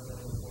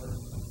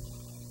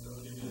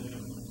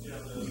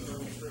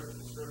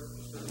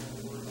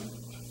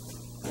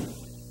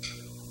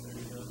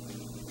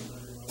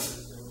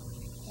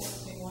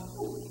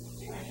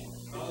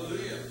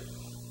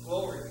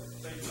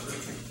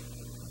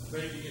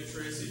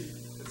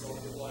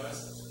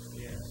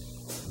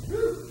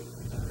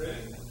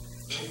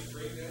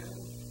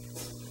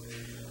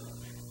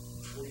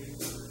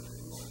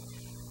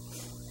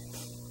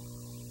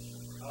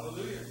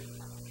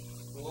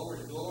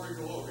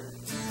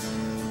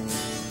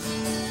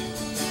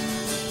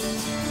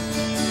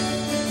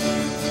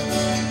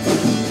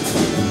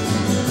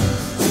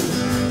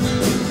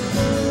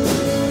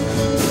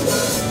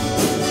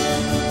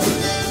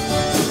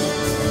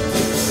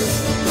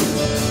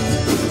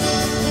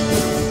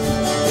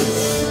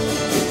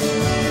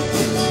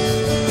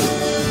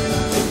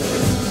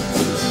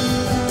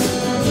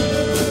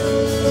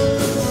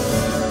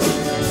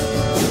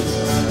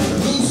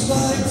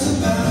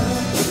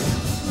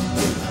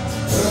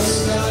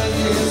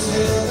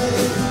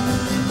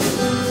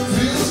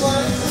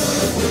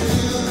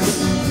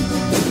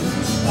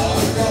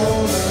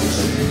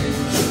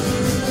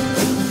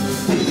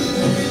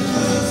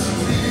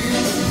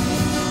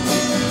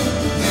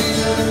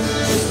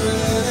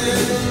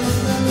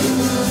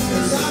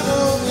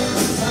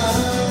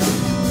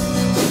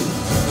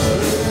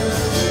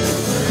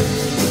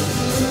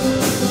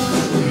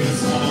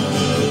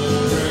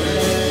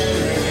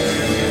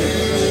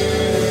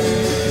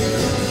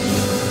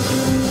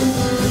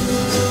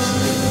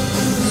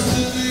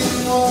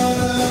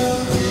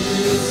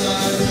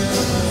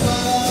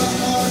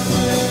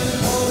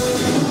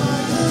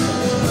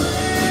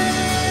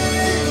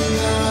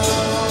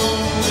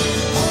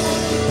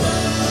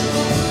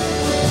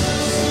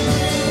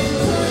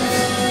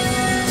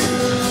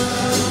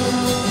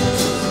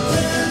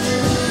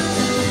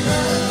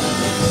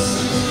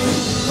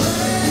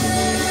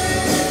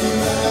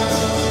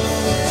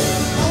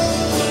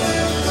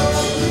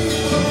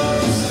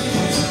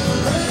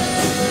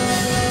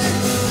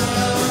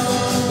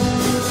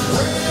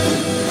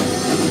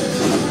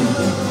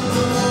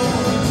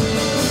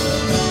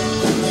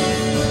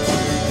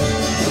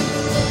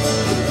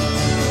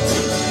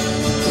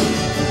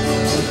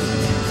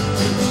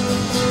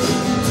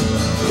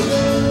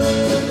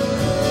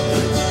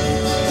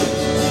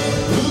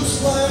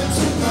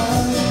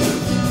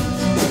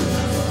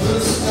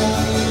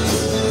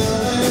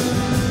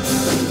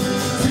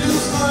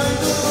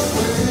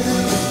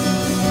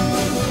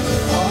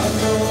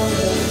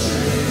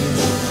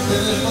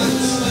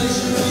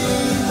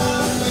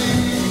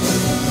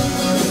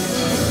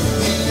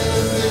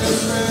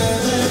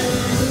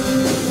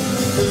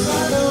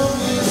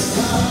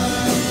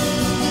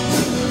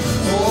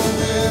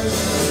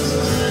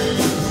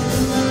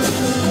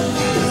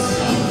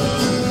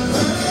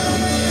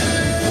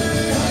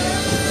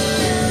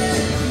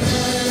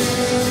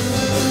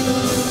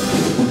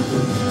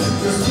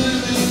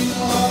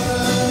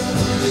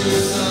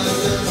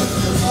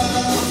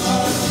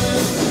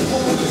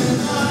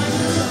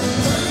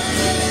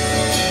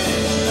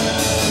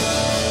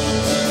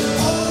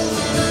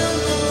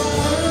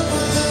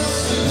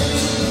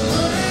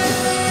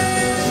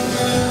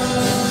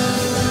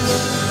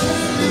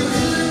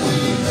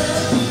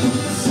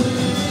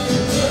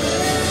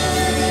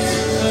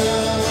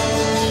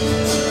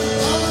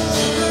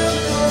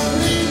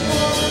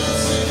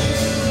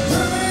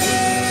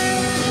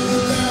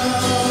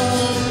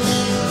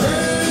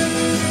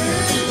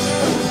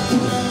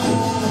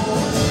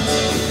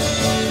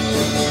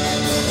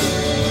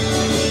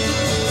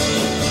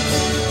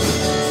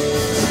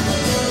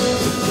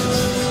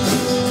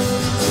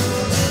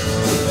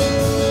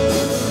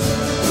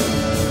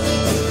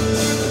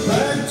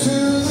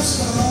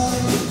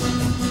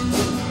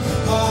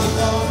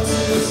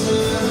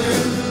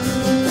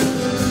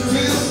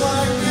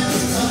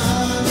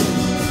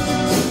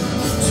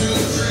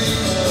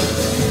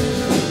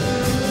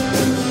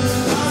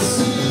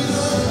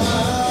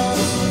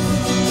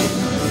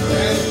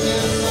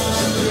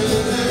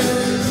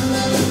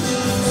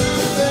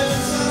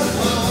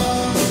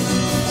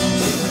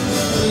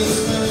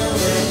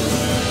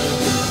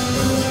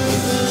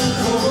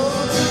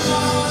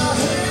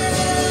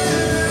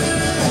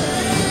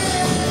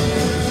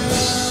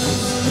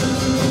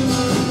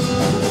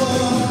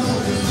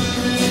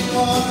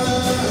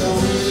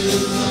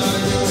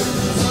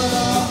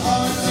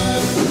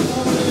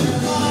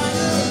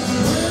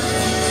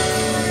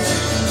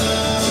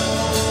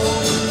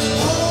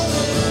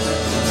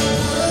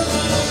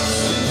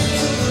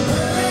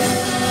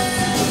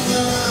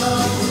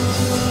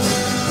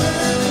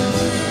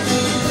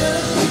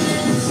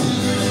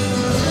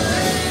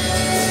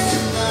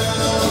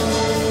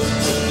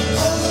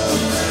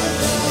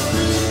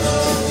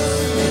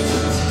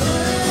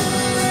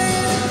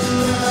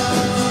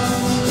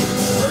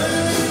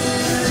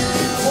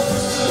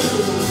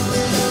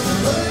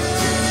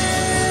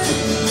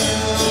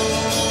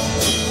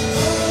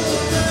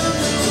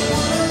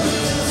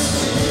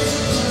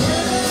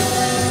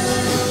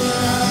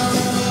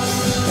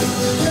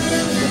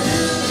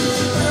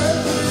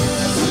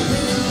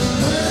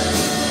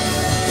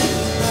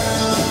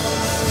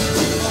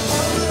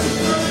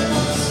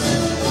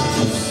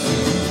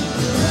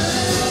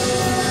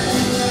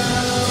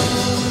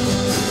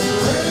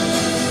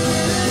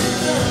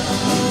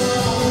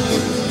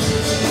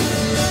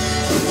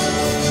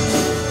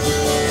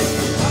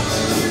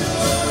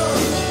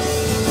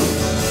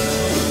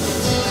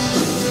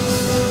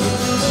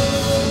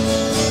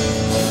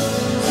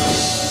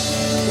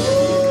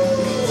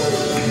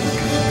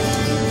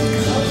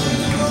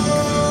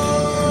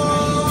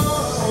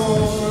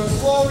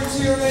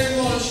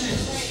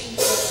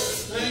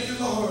 Thank you,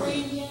 Lord.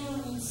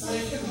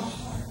 Thank you, Lord.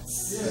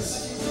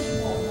 Yes.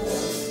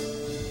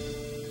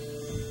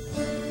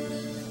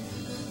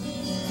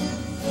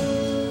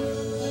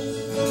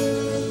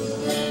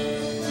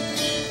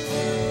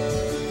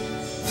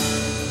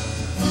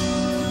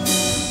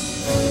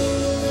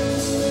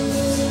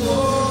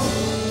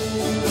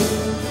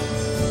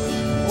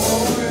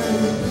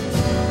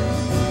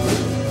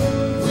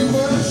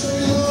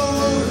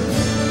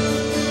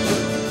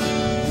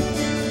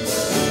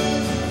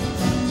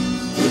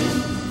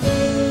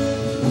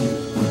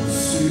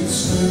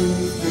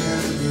 Smooth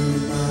and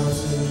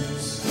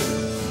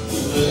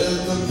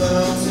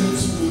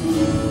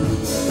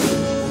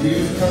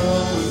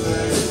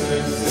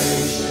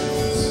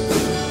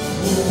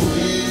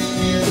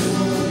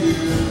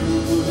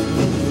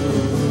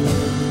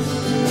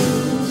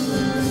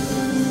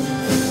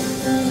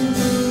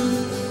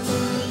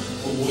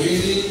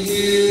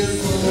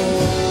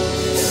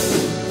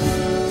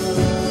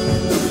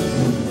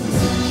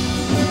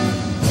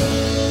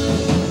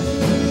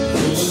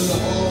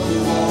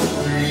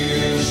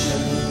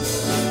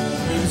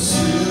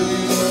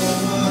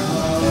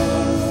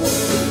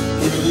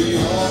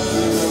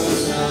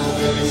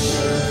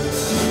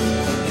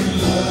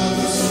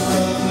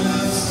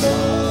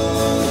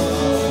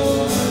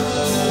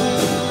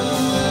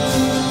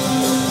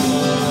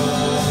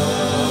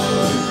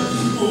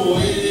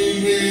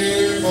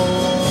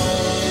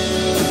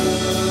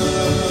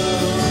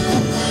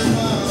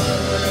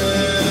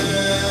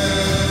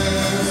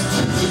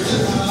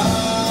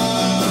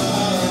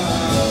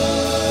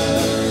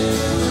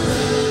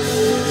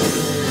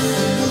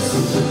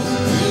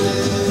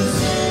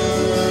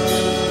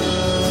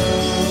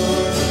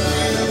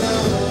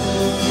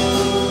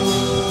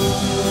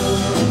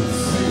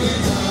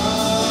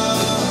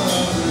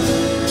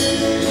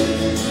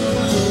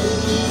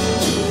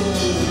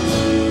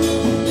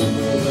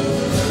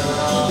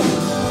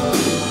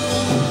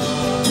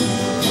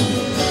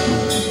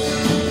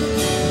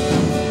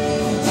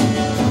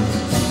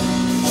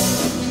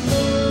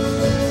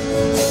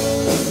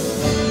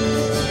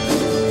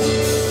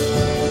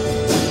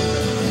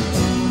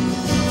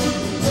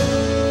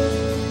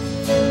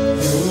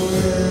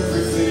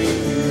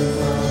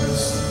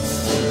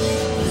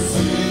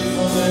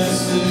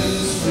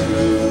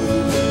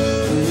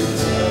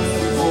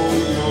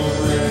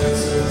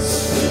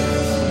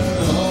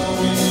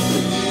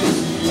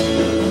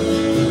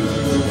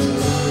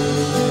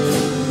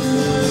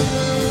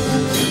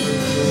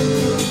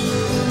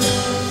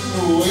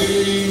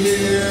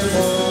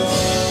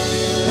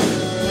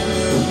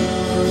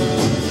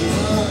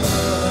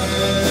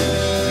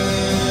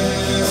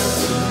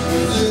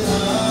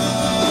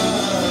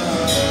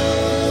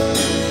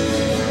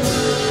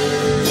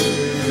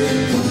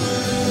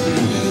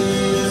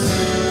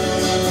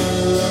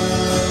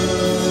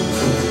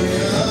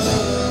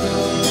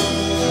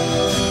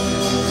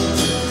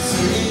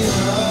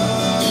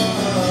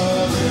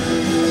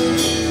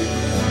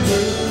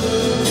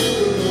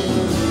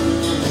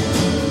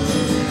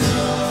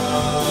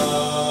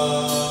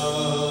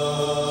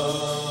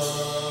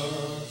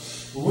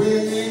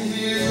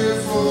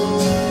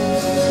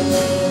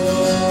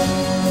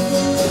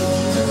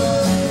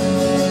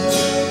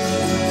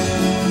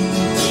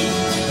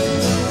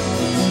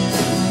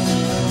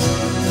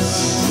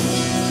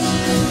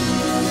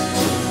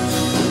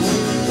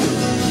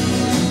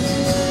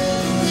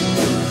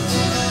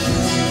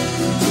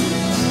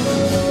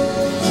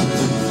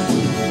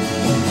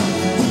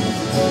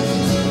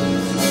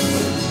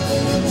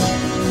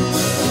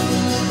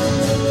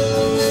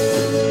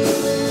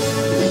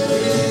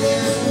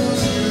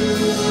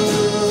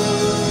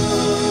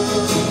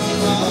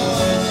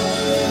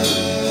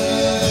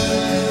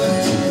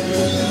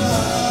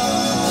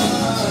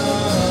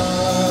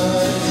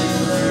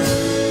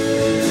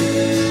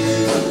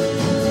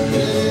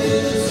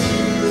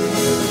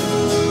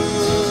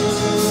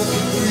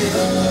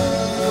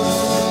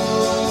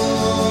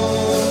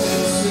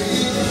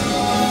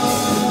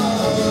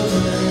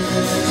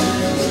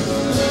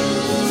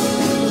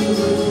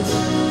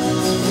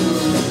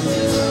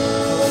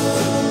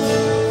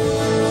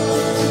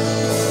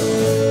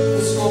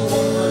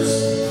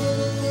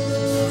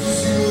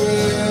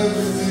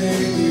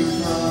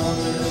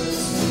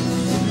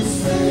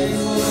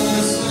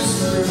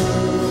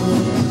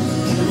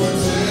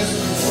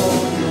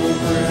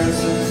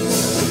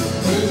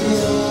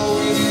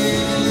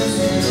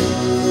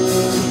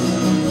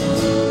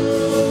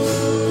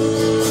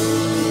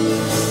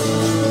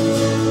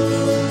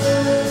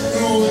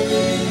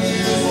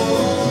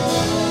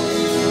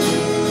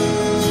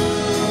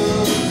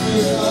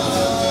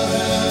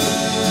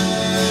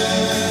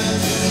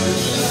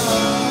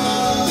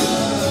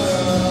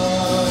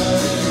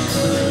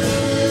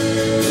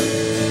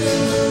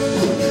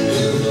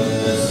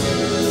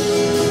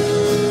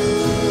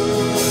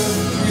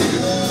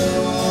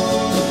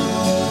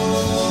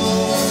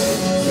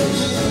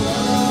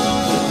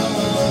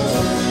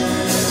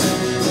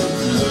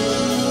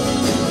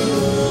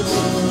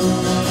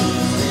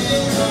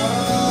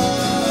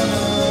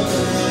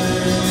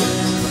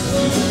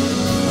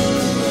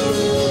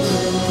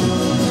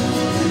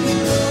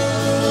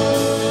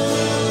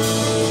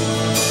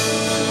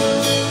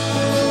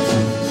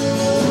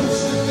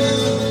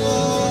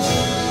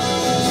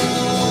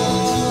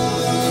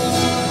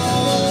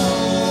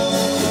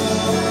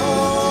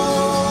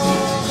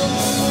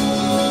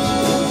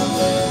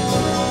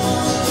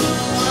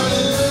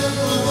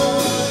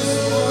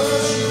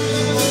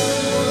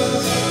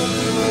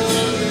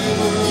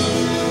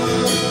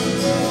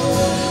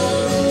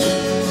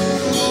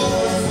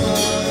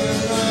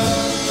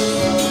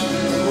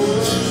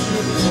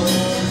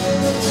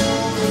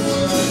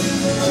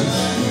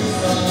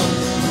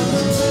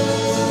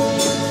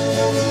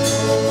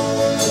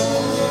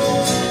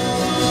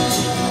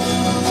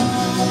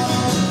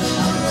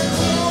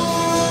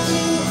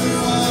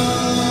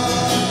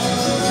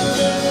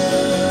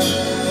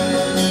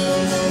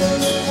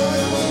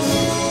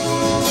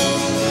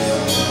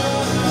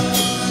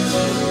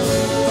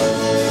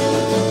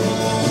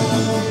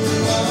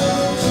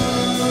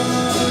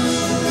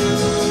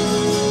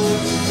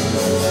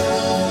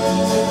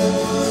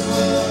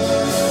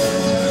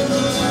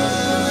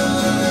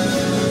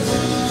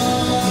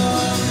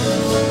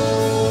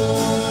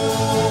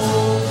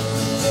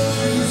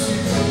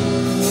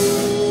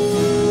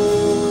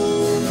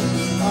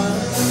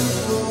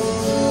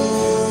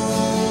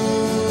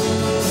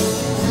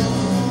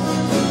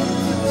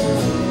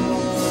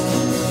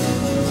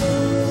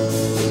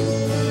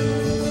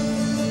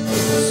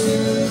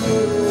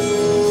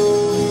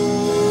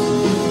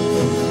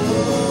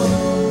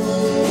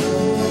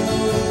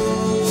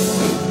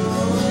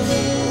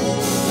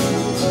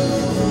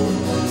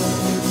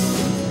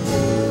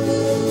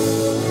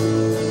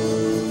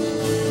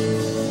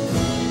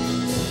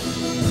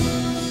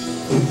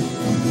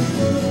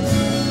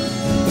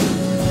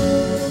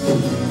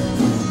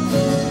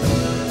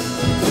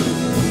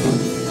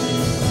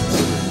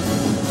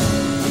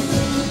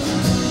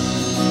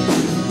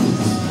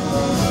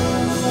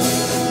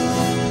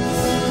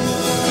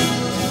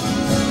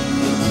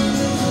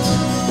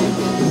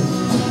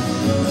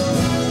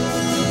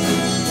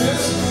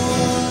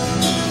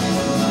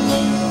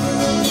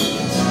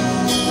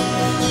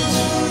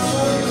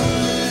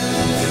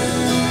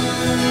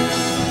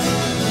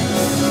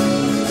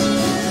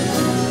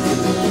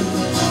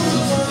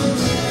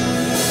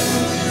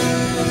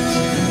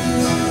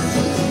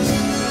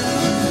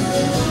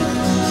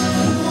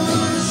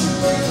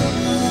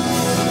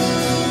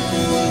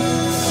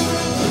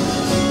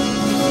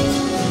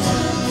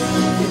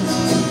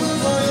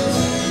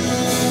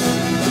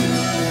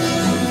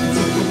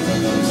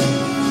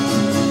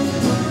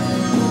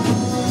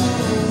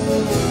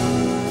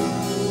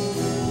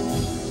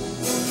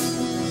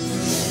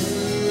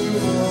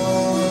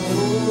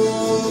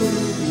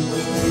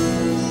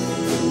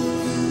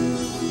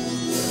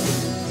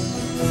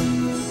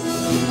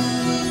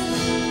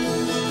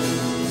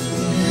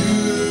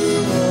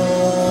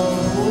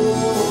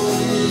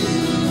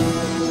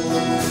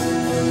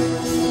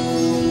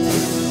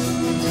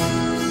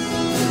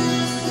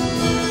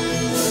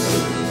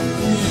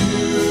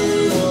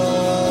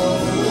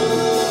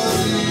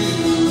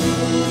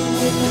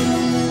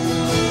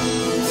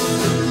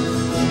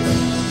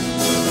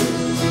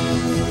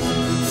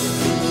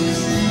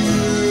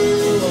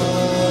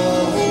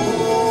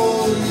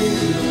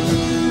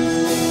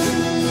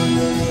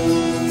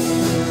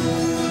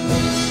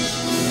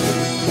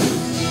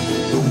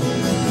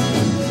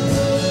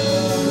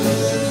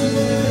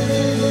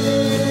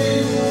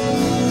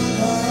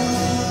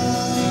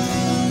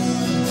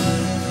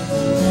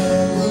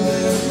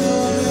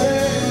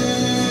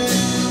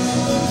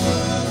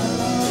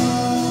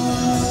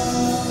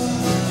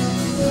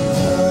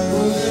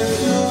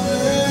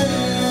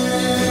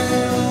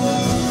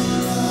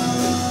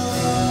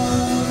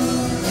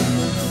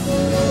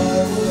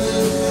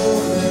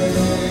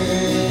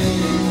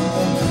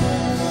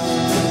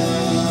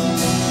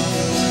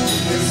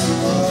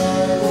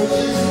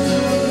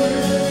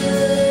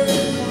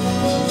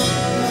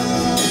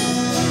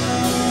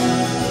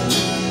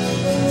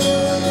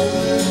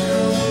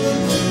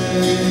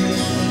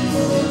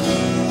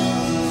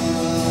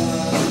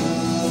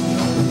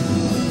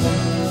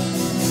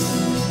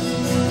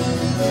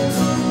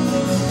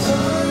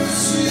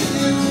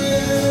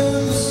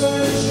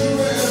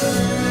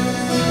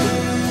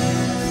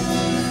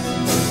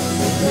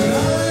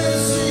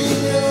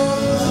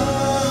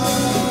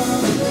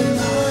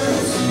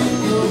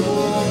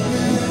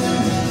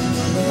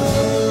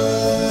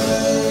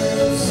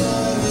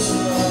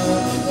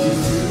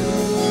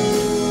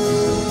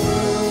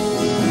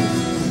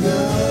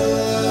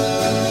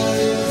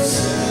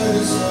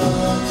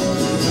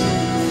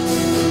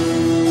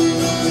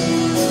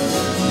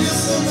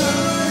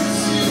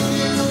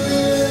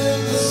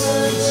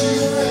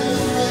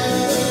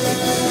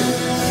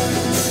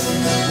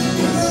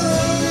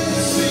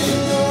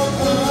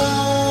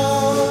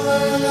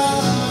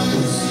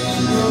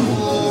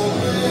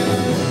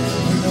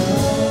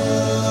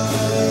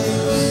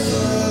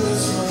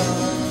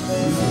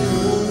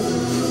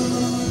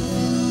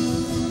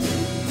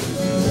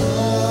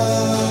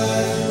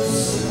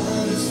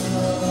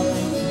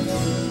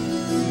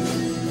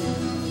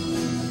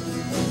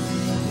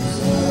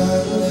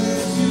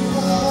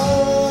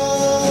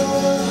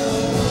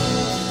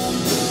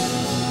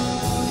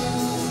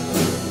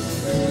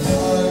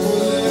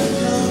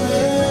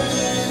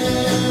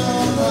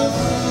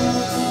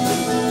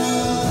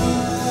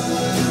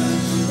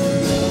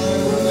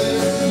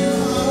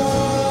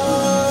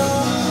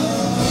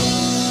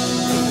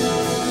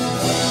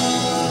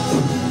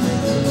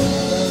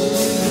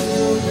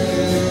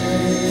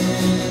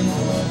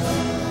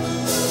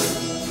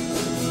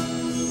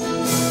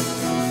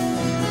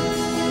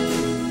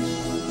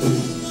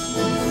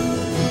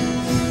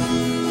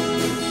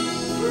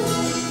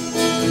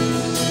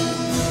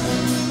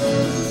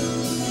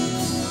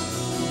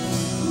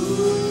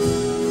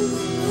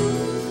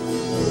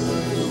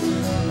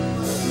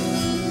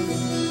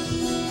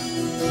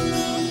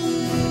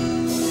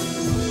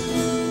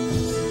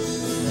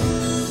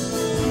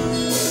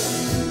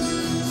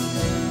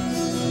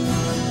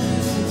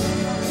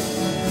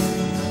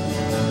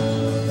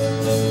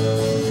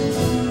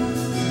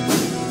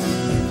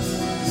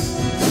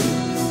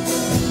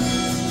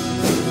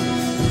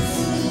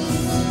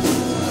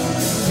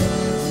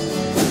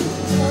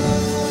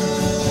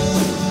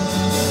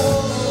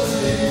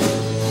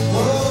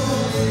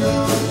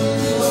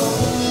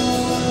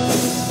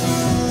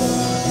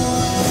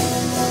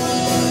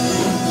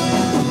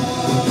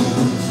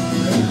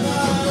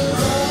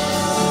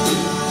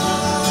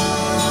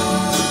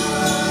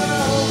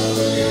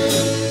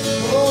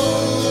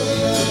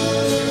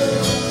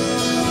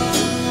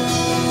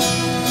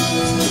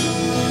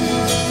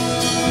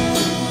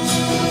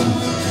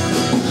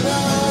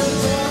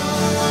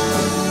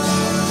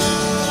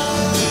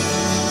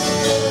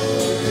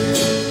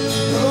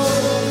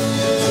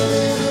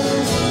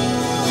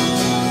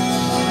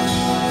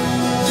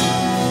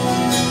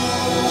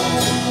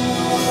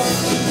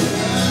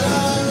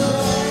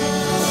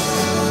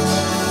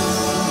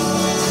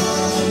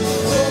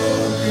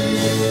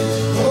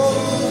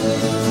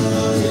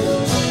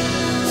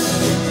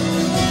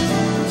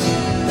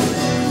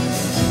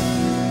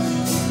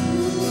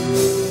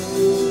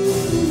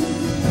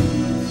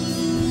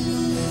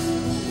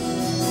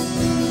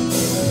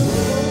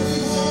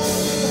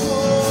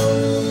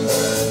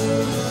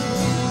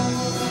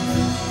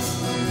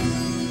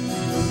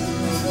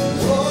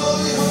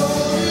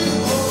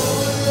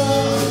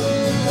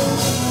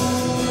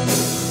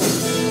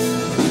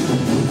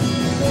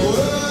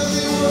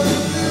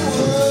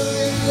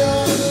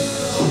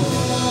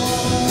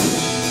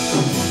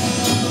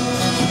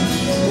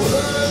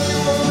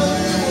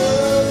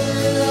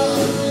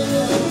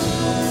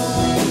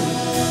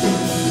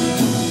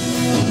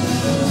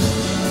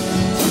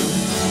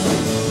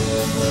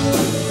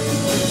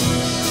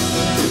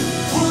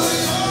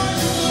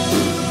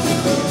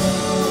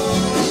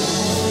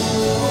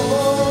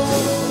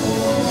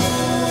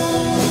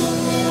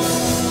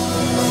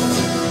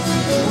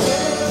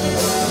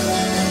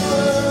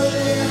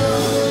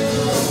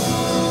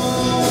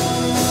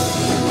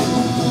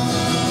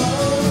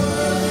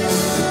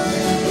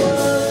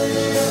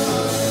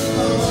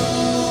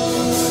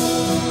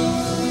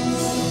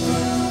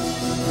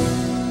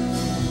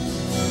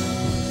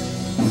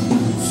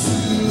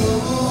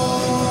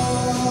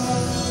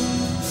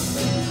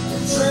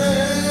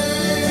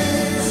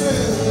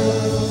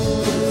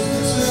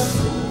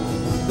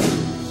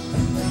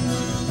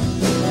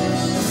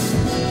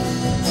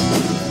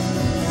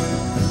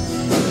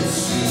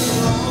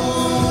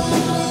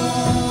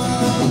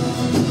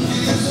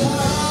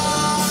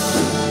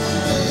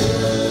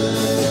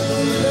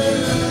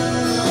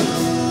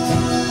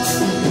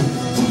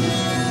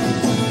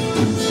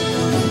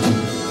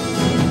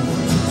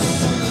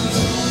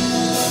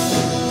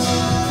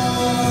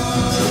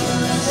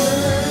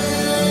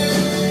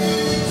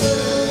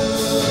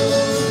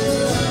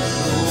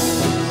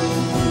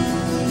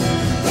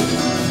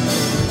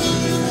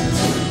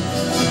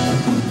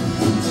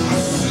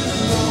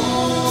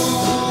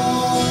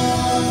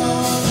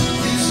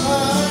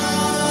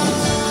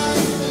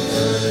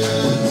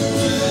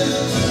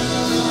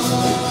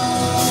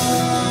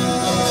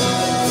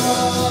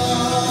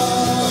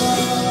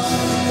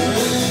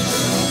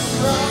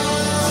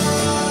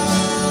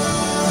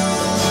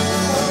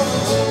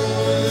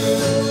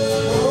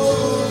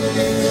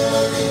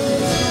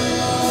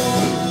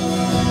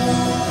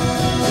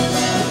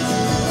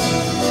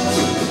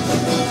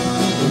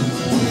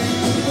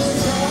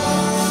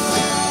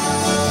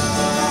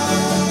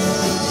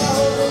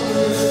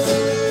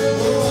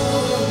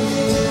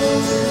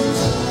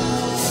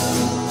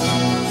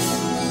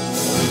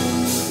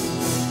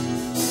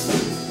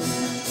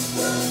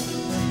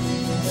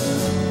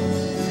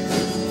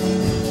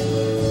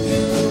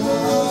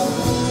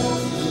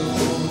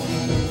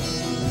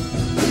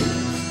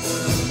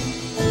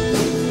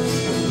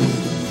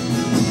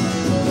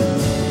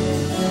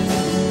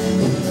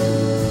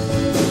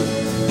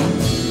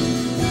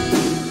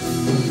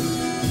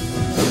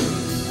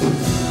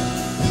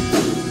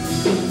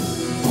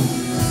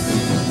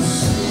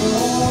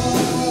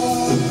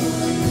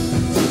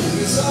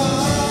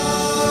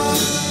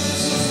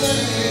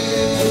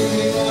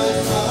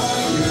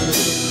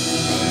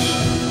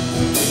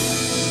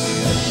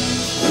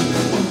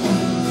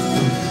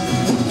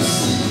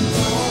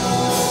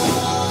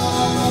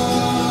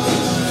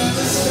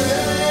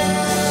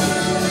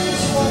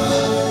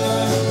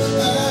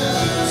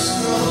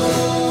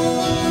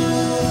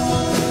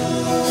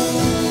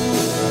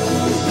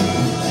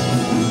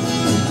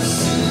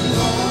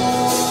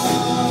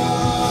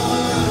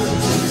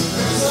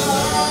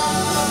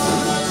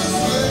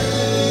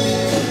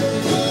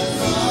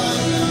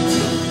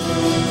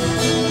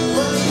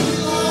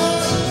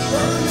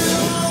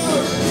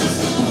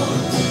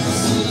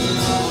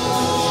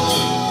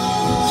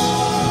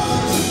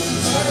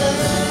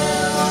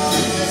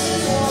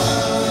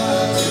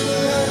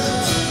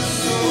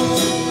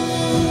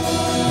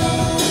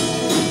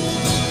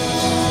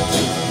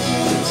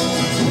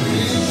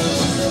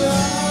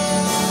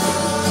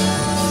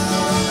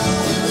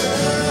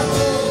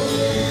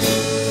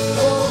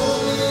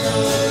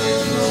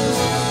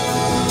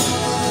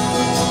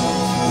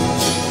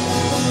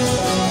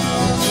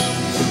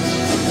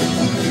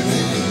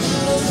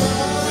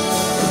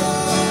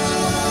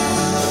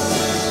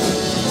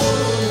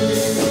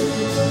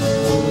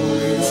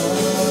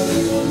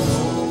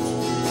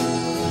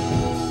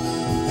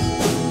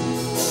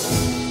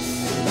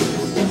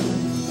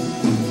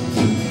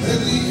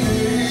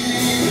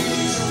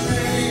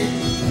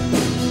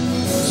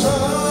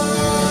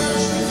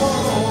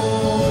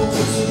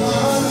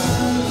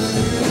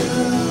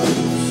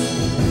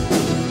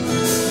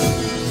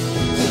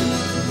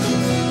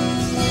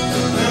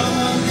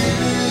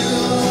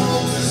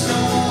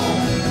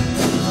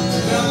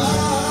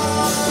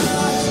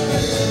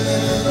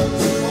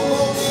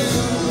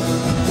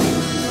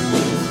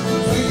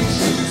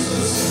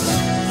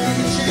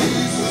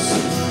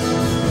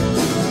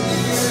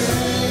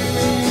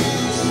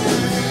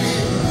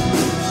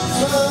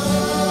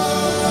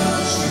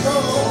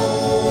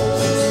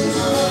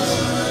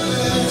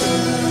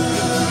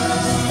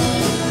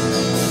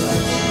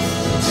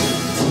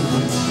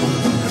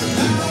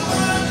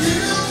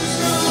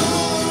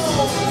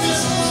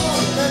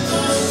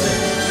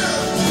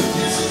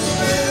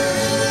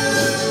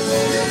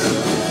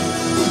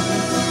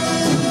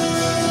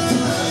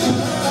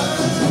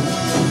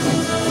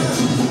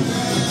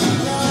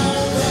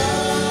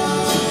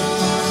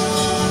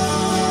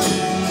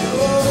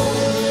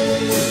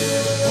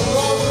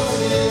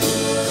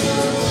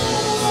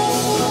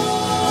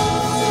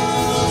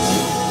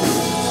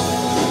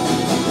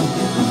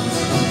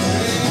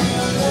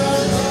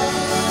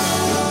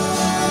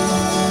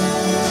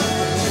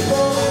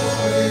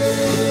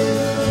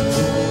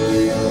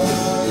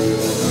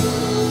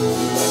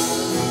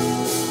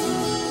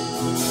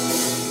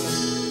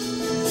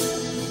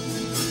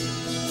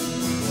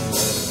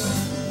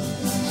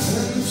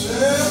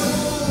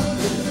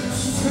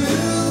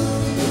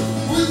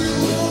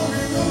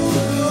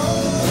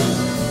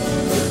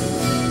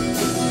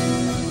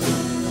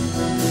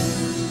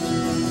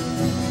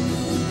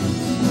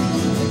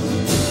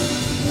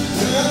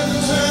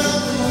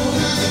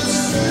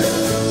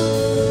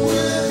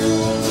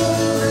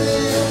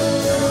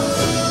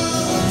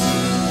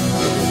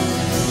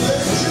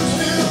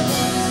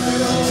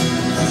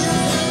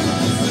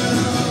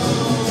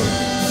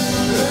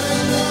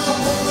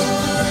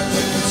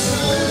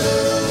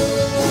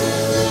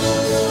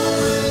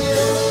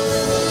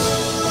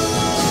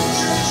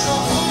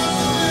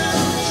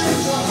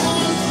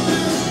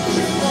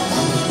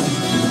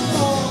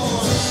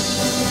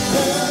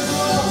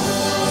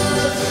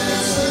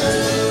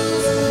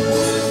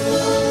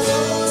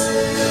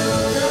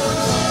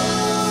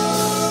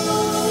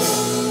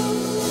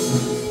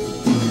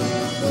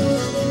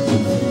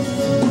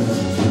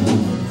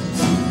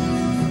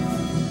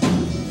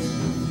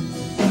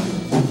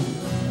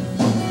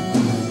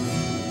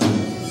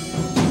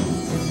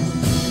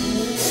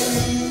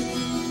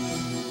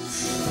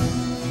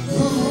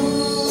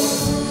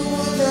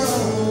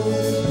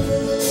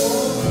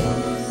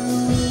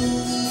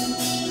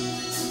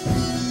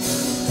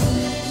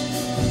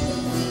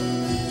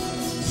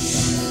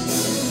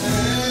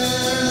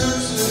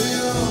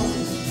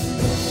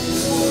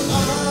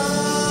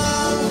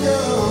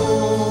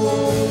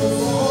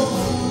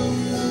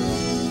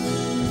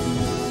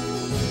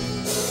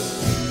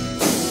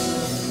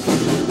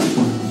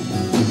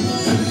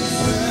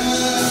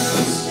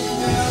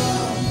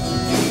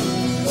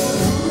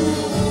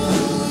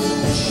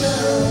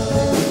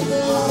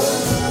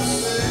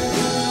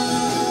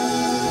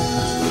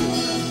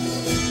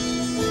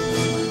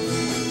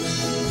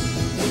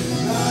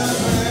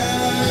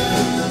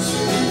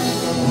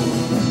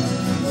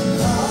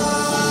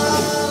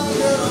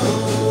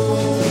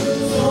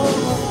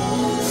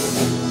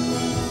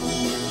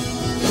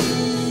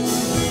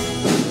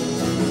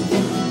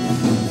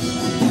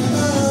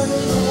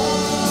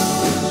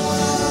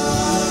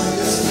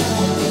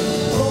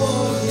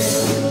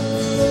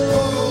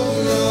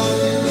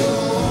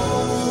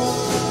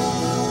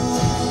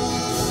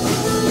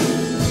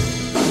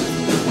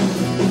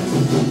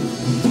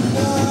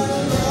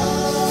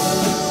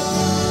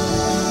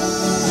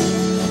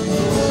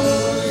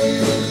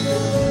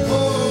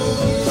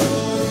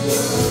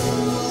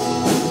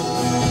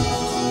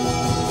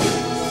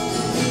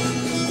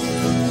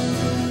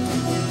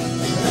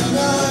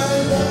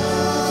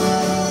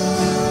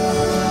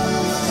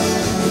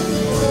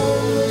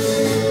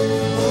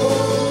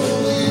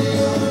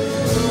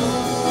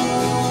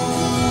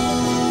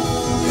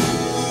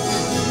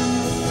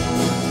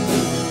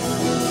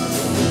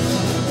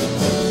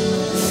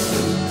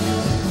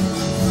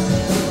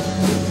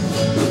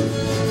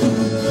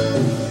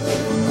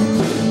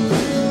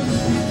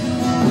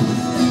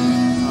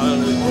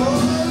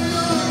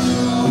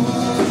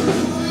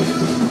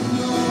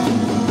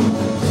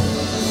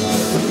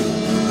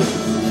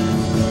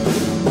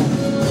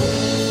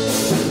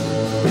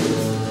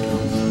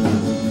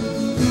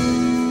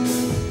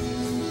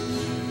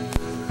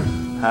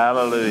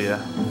Hallelujah.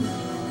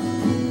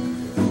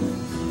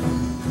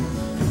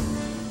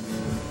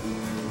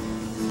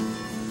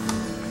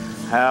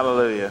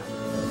 Hallelujah.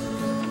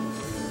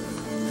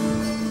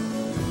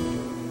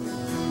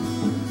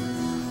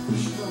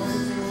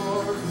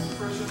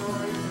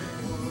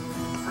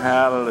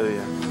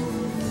 Hallelujah.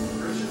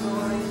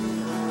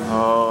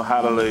 Oh,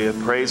 hallelujah.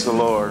 Praise the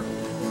Lord.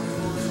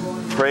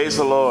 Praise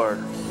the Lord.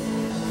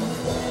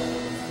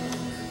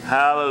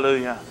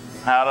 Hallelujah.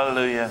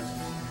 Hallelujah.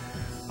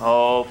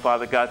 Oh,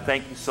 Father God,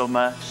 thank you so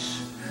much.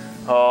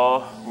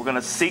 Oh, we're going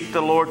to seek the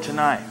Lord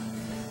tonight.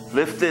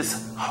 Lift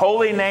this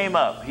holy name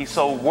up. He's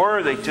so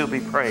worthy to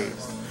be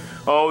praised.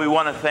 Oh, we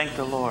want to thank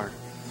the Lord.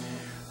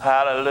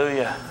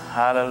 Hallelujah.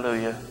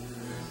 Hallelujah.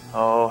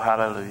 Oh,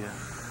 hallelujah.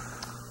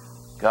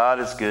 God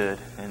is good.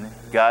 And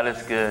God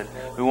is good.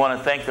 We want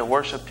to thank the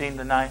worship team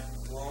tonight.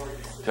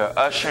 They're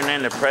ushering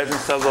in the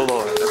presence of the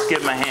Lord. Let's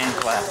give them a hand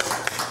clap.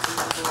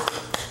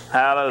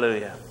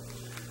 Hallelujah.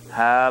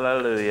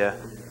 Hallelujah.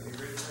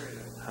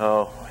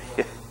 Oh,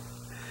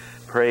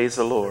 praise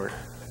the Lord.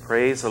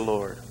 Praise the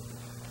Lord.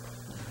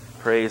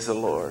 Praise the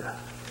Lord.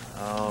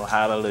 Oh,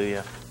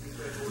 hallelujah.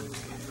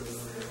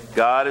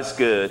 God is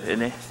good,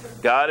 isn't He?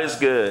 God is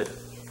good.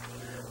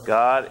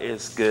 God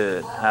is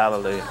good.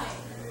 Hallelujah.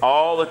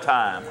 All the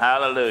time.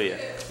 Hallelujah.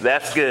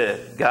 That's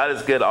good. God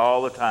is good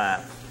all the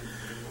time.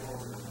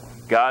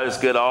 God is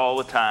good all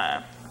the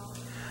time.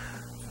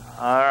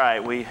 All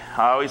right.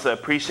 I always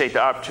appreciate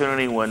the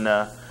opportunity when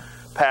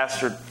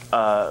Pastor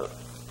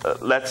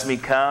lets me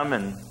come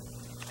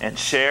and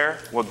share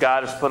what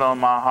God has put on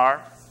my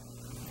heart.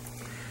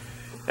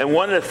 And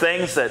one of the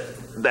things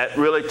that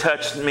really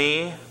touched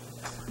me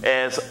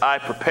as I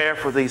prepare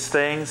for these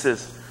things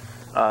is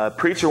a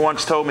preacher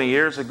once told me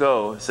years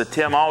ago, he said,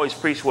 Tim, always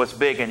preach what's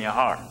big in your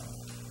heart.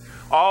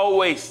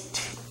 Always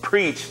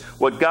preach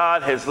what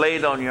God has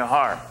laid on your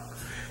heart.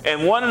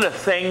 And one of the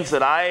things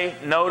that I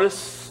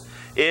notice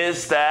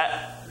is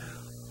that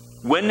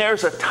when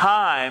there's a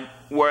time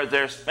where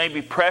there's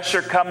maybe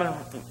pressure coming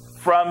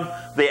from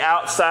the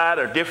outside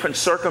or different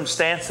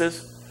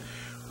circumstances,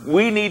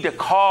 we need to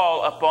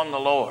call upon the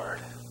Lord.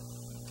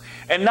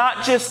 And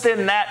not just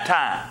in that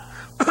time.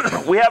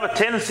 We have a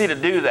tendency to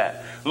do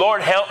that.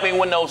 Lord, help me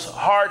when those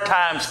hard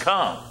times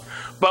come.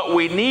 But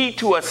we need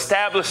to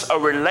establish a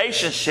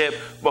relationship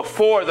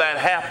before that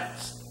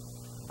happens.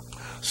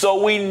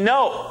 So we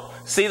know.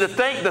 See, the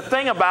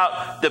thing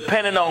about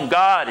depending on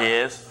God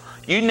is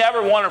you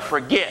never want to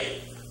forget.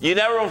 You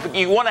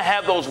want to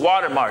have those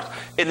watermarks.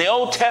 In the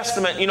Old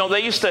Testament, they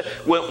used to,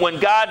 when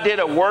God did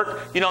a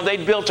work, they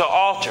built an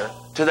altar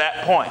to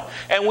that point.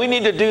 And we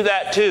need to do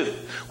that too.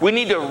 We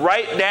need to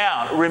write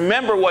down,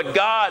 remember what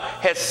God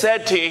has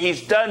said to you,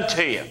 He's done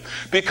to you.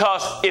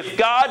 Because if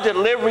God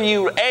deliver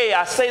you,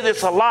 I say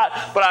this a lot,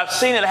 but I've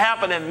seen it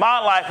happen in my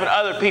life and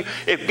other people.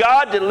 If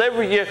God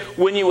delivered you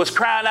when you was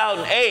crying out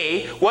in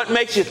A, what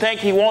makes you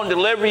think He won't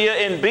deliver you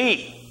in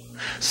B?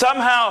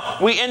 Somehow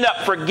we end up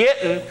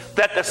forgetting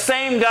that the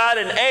same God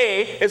in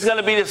A is going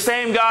to be the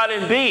same God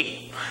in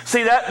B.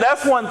 See,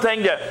 that's one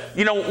thing that,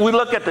 we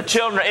look at the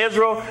children of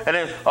Israel and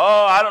then,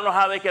 I don't know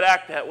how they could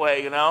act that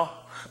way,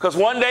 Because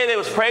one day they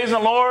was praising the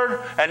Lord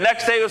and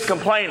next day was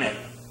complaining.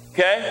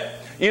 Okay?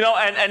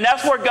 And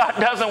that's where God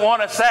doesn't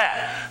want us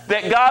at.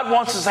 That God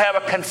wants us to have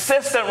a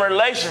consistent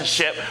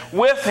relationship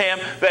with Him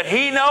that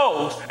He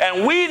knows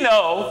and we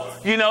know,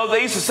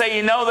 they used to say,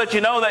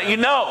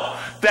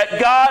 that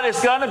God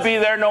is going to be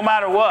there no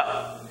matter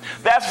what.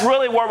 That's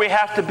really where we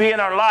have to be in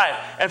our life.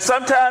 And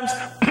sometimes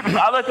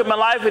I look at my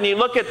life and you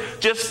look at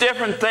just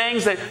different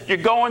things that you're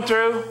going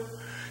through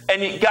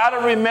and you got to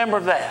remember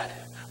that.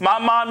 My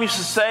mom used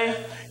to say,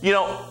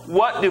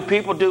 what do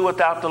people do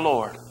without the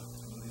Lord?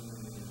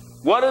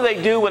 What do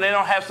they do when they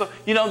don't have some?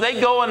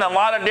 They go in a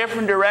lot of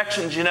different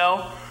directions, and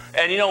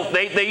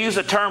they use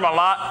a term a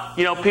lot.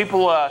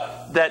 People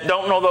that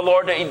don't know the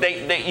Lord,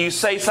 you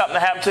say something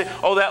that happened to you,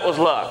 oh, that was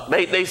luck.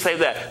 They say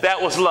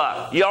that was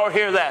luck. You all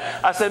hear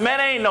that? I said, man,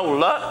 there ain't no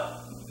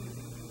luck.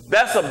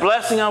 That's a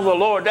blessing of the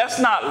Lord. That's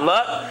not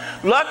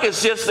luck. Luck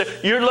is just,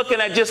 you're looking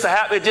at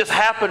it just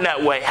happened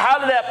that way. How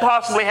did that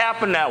possibly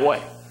happen that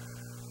way?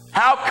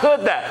 How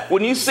could that?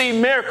 When you see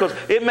miracles,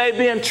 it may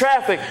be in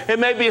traffic. It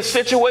may be a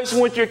situation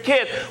with your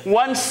kid.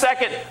 1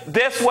 second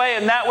this way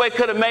and that way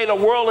could have made a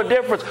world of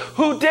difference.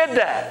 Who did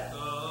that?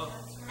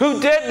 Who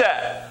did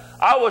that?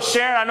 I was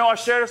sharing, I know I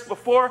shared this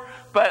before,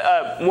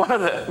 but one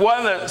of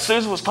the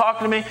Susan was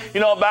talking to me,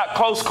 about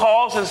close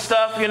calls and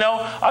stuff,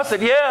 I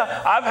said,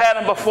 yeah, I've had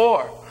them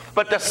before.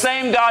 But the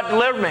same God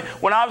delivered me.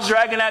 When I was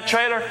dragging that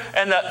trailer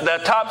and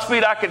the top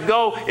speed I could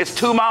go is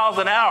 2 miles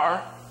an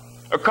hour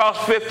across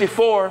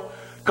 54,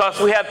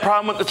 because we had a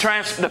problem with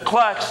the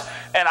clutch,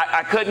 and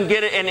I couldn't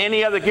get it in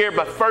any other gear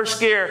but first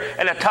gear,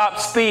 and the top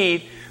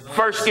speed,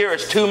 first gear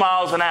is 2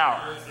 miles an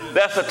hour.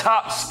 That's the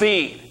top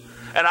speed.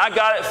 And I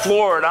got it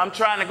floored. I'm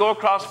trying to go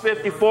across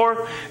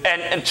 54,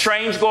 and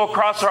trains go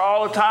across there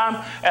all the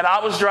time. And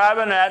I was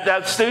driving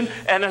that student,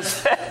 and I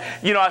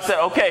said,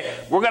 okay,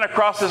 we're going to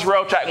cross this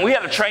rail track. And we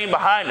had a train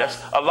behind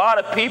us. A lot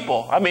of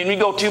people. I mean, you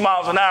go 2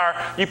 miles an hour,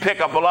 you pick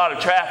up a lot of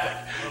traffic.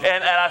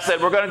 And I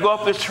said, we're going to go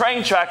up this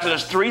train track, and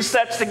there's 3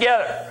 sets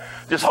together.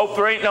 Just hope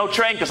there ain't no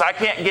train, because I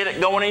can't get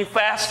it going any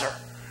faster.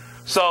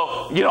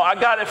 So, I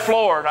got it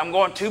floored. I'm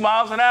going 2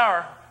 miles an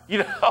hour.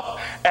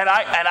 And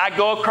I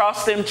go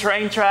across them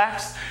train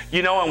tracks,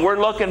 and we're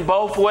looking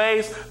both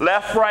ways,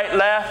 left, right,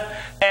 left.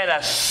 And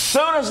as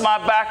soon as my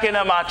back end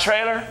of my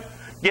trailer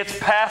gets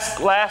past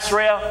last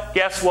rail,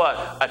 guess what?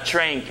 A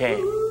train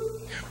came.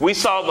 We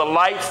saw the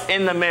lights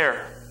in the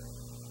mirror.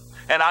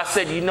 And I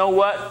said, you know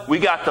what? We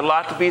got a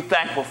lot to be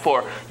thankful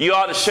for. You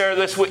ought to share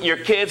this with your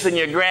kids and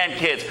your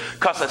grandkids.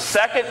 Because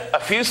a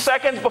few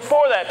seconds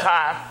before that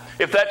time,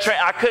 if that train,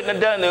 I couldn't have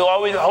done it. They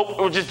always hope it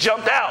would just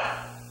jumped out.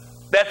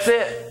 That's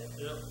it.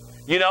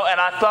 And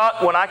I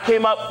thought when I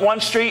came up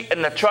one street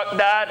and the truck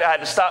died, I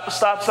had to stop the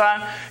stop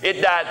sign.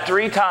 It died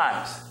 3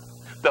 times.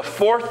 The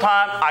 4th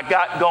time I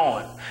got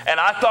going. And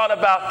I thought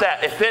about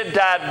that. If it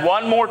died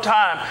one more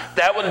time,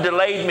 that would have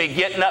delayed me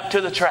getting up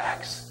to the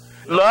tracks.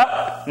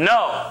 Luck?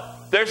 No.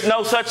 There's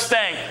no such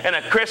thing in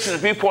a Christian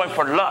viewpoint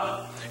for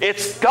luck.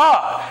 It's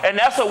God. And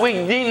that's what we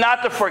need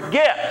not to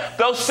forget.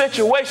 Those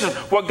situations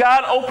where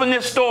God opened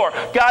this door.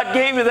 God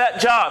gave you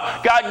that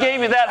job. God gave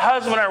you that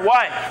husband or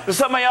wife that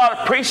somebody ought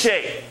to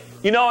appreciate.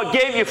 It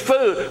gave you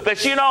food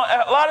that,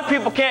 a lot of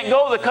people can't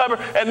go to the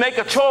cupboard and make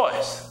a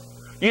choice.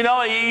 You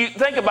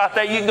think about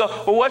that. You can go,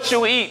 well, what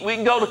should we eat? We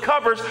can go to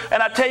cupboards,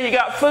 and I tell you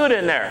got food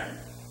in there.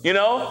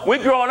 We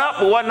growing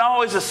up, it wasn't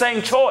always the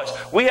same choice.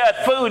 We had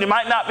food. It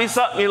might not be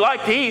something you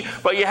like to eat,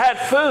 but you had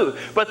food.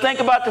 But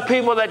think about the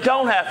people that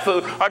don't have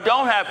food or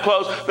don't have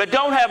clothes, that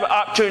don't have an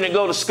opportunity to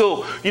go to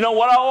school.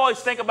 What I always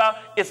think about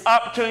is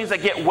opportunities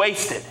that get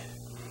wasted.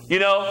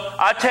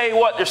 I tell you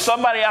what, there's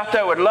somebody out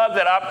there would love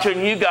that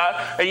opportunity you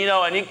got,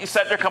 and you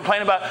sit there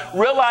complaining about it.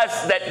 Realize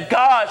that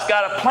God's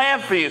got a plan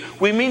for you.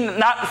 We mean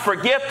not to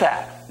forget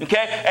that,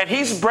 okay? And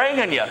He's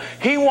bringing you.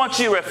 He wants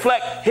you to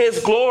reflect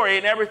His glory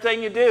in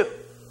everything you do.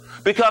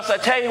 Because I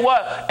tell you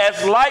what,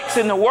 as lights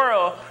in the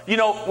world,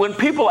 when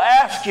people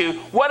ask you,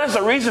 what is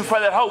the reason for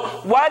that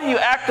hope? Why do you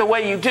act the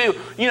way you do?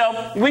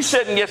 We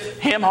shouldn't just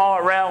hem-haw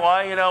around,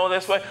 why,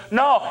 this way.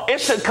 No,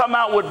 it should come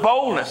out with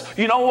boldness.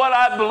 You know what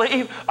I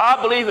believe?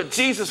 I believe that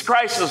Jesus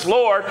Christ is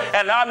Lord,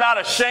 and I'm not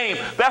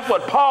ashamed. That's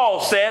what Paul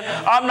said.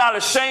 I'm not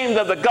ashamed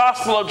of the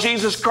gospel of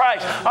Jesus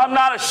Christ. I'm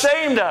not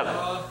ashamed of it.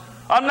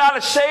 I'm not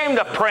ashamed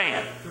of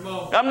praying.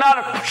 I'm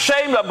not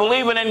ashamed of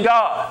believing in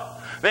God.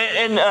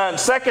 In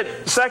 2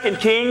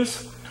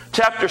 Kings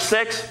chapter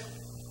 6,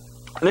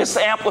 this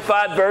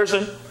Amplified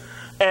version,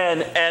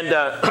 and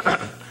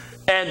the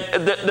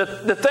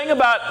thing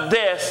about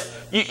this,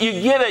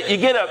 you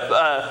get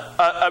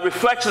a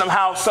reflection of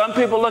how some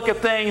people look at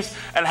things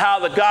and how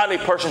the godly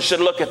person should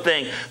look at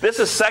things. This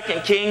is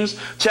 2 Kings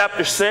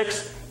chapter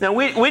 6. Now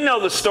we know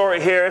the story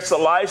here. It's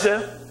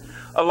Elisha,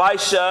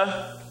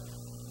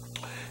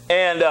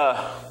 and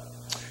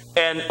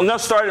I'm going to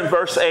start in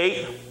verse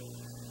 8.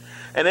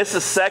 And this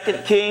is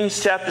 2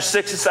 Kings chapter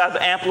 6 inside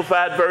the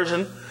Amplified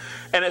version.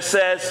 And it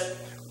says,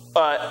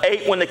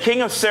 8, when the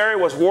king of Syria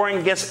was warring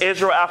against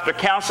Israel after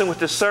counseling with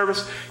his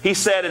servants, he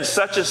said, in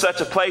such and such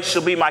a place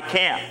shall be my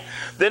camp.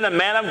 Then the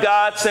man of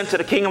God sent to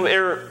the king of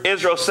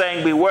Israel,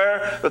 saying,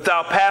 beware that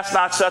thou pass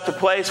not such a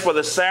place, for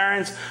the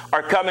Syrians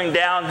are coming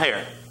down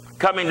there.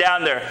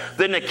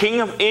 Then the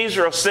king of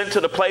Israel sent to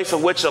the place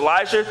of which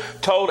Elijah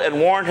told and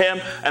warned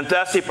him, and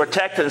thus he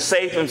protected and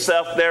saved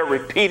himself there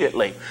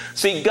repeatedly.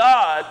 See,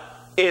 God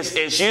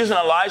is using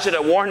Elijah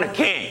to warn the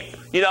king.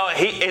 He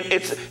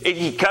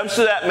comes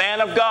to that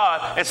man of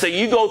God and say,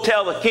 you go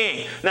tell the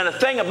king. Now the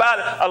thing about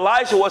it,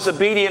 Elijah was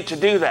obedient to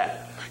do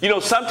that.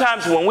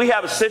 Sometimes when we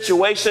have a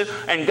situation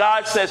and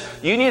God says,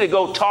 you need to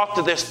go talk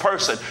to this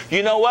person.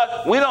 You know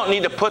what? We don't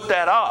need to put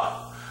that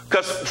off.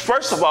 Because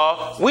first of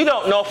all, we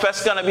don't know if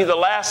that's going to be the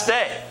last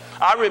day.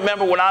 I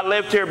remember when I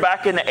lived here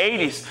back in the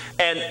 80s,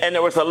 and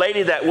there was a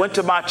lady that went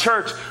to my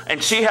church,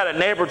 and she had a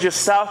neighbor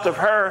just south of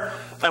her.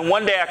 And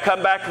one day I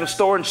come back from the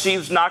store, and she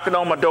was knocking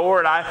on my door,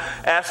 and I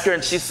asked her,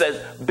 and she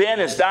said, Ben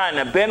is dying.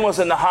 And Ben was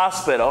in the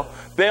hospital.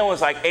 Ben was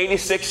like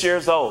 86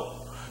 years old.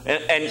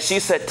 And she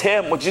said,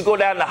 Tim, would you go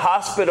down to the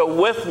hospital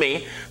with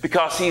me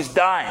because he's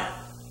dying?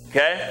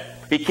 Okay?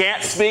 He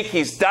can't speak,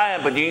 he's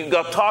dying, but you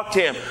go talk to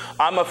him.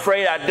 I'm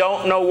afraid I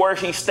don't know where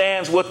he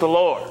stands with the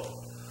Lord.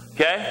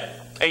 Okay?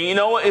 And you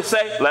know what you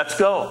say? Let's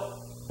go.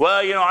 Well,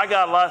 I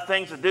got a lot of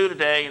things to do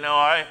today. You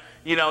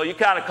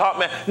kind of caught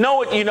me.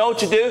 You know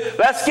what you do?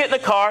 Let's get in the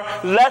car.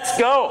 Let's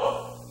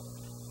go.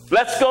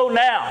 Let's go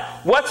now.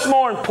 What's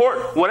more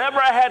important? Whatever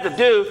I had to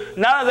do,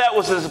 none of that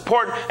was as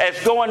important as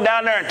going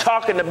down there and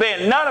talking to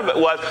Ben. None of it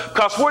was,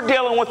 because we're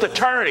dealing with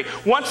eternity.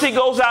 Once he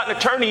goes out in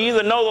eternity, you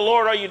either know the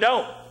Lord or you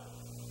don't.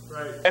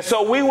 Right. And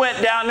so we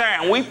went down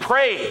there and we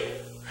prayed.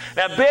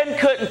 Now, Ben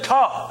couldn't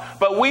talk,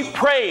 but we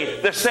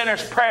prayed the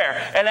sinner's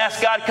prayer and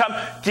asked God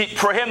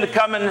for him to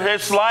come into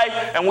his life,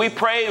 and we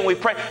prayed and we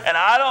prayed. And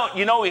I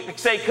don't, we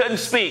say he couldn't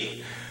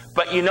speak.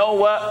 But you know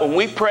what? When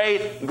we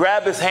prayed,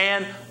 grabbed his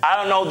hand, I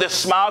don't know, this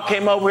smile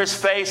came over his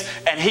face,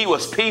 and he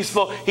was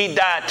peaceful. He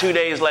died 2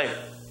 days later.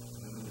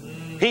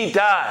 He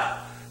died.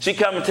 She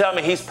come and tell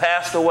me he's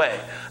passed away.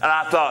 And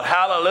I thought,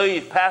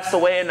 hallelujah, he's passed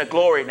away into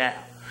glory now.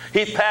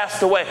 He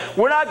passed away.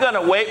 We're not going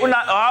to wait.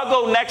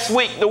 I'll go next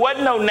week. There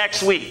wasn't no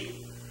next week.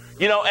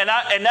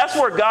 And that's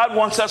where God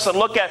wants us to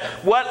look at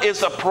what is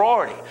the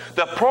priority.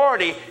 The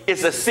priority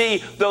is to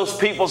see those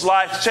people's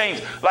lives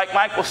change. Like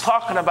Mike was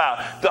talking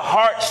about, the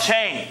hearts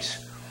change.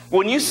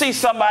 When you see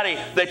somebody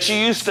that you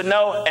used to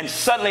know and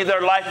suddenly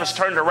their life has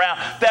turned around,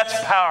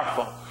 that's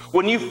powerful.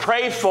 When you've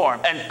prayed for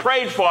them and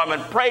prayed for them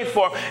and prayed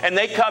for them, and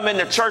they come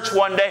into church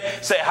one day,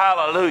 say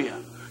hallelujah.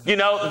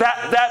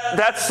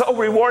 That's so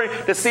rewarding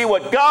to see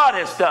what God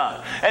has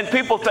done. And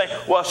people think,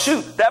 well,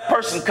 shoot, that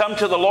person come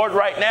to the Lord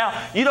right now.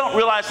 You don't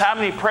realize how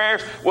many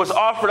prayers was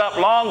offered up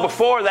long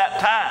before that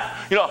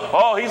time.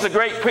 Oh, he's a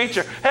great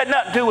preacher. Had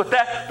nothing to do with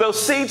that. Those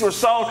seeds were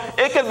sown.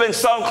 It could have been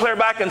sown clear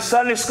back in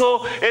Sunday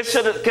school. It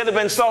could have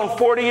been sown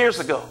 40 years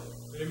ago.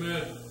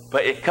 Amen.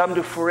 But it come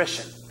to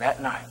fruition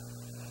that night.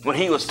 When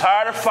he was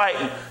tired of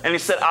fighting, and he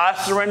said, I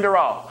surrender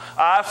all.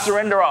 I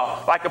surrender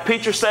all. Like a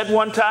preacher said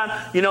one time,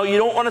 you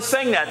don't want to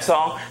sing that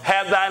song,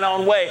 have thine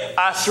own way.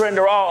 I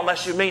surrender all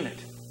unless you mean it.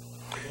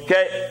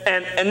 Okay,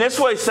 and this is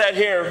what he said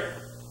here.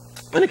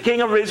 When the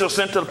king of Israel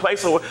sent to the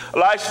place where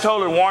Elijah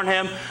told and warned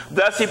him,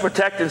 thus he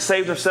protected and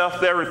saved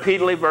himself there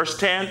repeatedly. Verse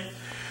 10.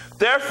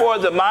 Therefore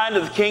the mind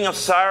of the king of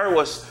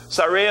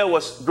Syria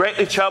was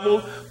greatly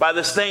troubled by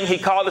this thing. He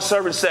called his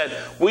servant and said,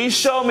 will you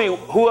show me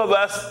who of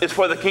us is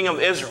for the king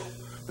of Israel?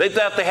 They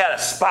thought they had a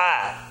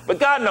spy, but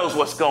God knows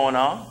what's going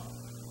on.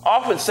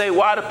 Often say,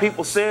 why do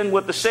people sin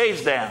with the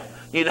shades down?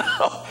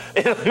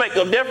 It'll make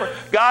no difference.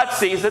 God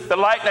sees it. The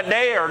light and the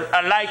day are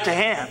a night to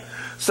him.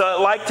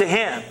 So like to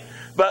him.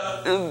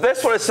 But this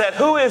is what it said.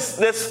 Who is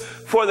this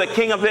for the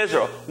king of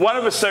Israel? One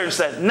of his servants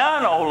said,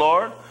 none, O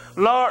Lord.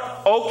 Lord,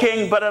 O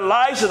king, but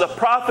Elijah the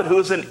prophet who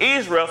is in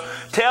Israel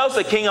tells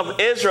the king of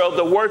Israel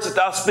the words that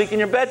thou speak in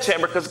your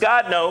bedchamber, because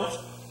God knows.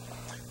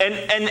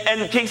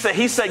 And the king said,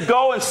 he said,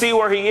 go and see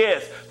where he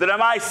is, that I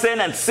might send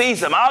and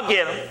seize him. I'll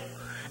get him.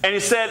 And he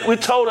said, we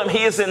told him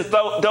he is in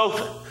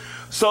Dothan.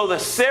 So the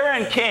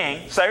Syrian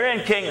king,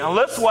 and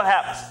listen what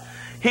happens.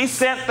 He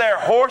sent their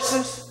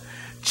horses,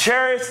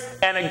 chariots,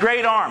 and a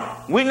great army.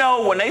 We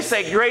know when they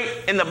say great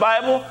in the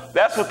Bible,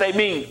 that's what they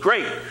mean,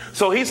 great.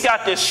 So he's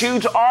got this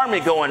huge army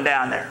going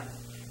down there.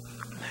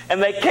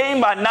 And they came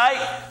by night,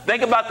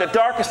 think about the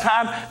darkest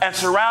time, and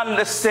surrounded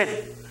the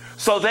city.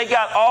 So they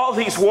got all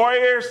these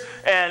warriors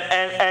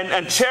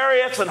and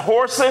chariots and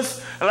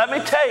horses. And let me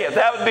tell you,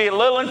 that would be a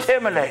little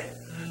intimidating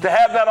to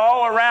have that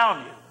all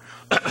around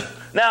you.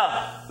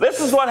 Now, this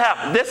is what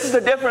happened. This is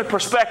the different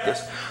perspectives.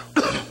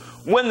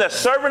 When the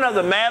servant of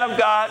the man of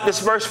God,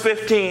 this verse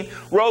 15,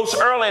 rose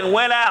early and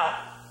went out.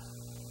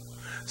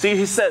 See,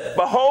 he said,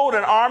 behold,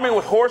 an army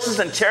with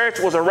horses and chariots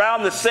was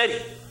around the city.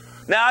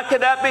 Now,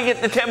 could that be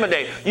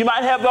intimidating? You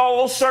might have all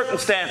those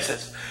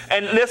circumstances.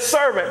 And this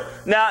servant,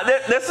 now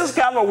this is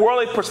kind of a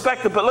worldly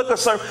perspective, but look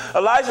at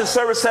Elijah's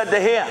servant said to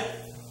him,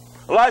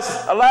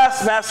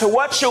 alas, master,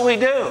 what shall we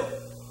do?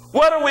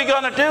 What are we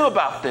going to do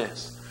about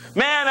this?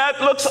 Man,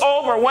 that looks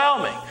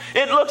overwhelming.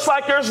 It looks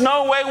like there's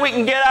no way we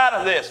can get out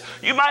of this.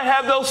 You might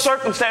have those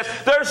circumstances.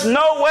 There's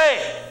no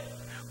way.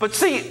 But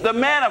see, the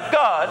man of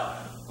God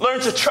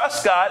learns to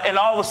trust God in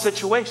all the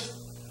situations.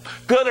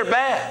 Good or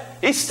bad,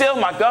 he's still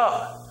my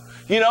God.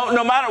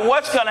 No matter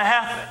what's going to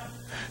happen.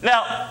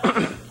 Now,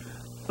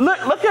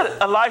 look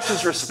at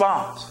Elisha's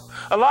response.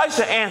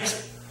 Elijah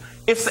answered.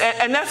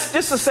 And that's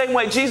just the same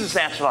way Jesus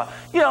answered.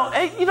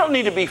 Hey, you don't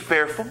need to be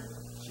fearful.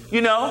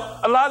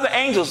 A lot of the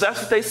angels,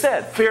 that's what they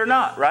said. Fear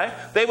not, right?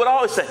 They would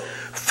always say,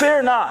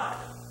 fear not.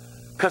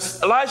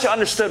 Because Elijah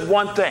understood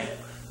one thing.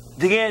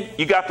 Again,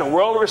 you got the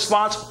world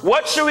response.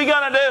 What should we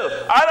going to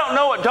do? I don't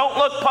know. It don't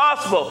look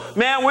possible.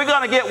 Man, we're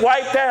going to get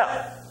wiped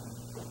out.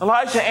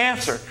 Elijah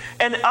answered.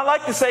 And I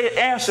like to say it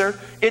answered.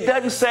 It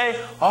doesn't say,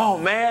 oh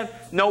man,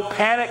 no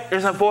panic.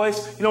 There's a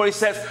voice. You know what he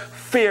says?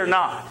 Fear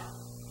not.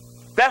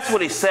 That's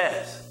what he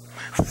says.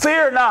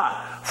 Fear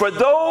not, for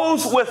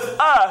those with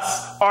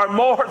us are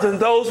more than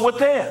those with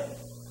them.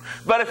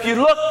 But if you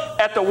look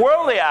at the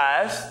worldly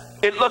eyes,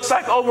 it looks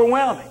like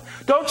overwhelming.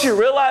 Don't you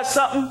realize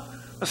something?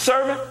 A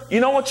servant, you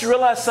know what you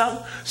realize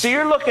something? So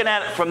you're looking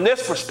at it from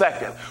this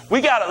perspective. We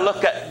got to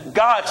look at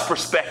God's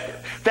perspective.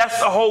 That's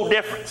the whole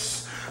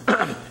difference.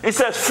 He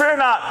says, fear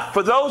not,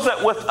 for those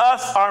that with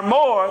us are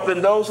more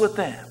than those with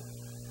them.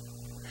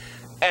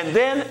 And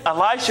then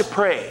Elisha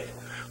prayed,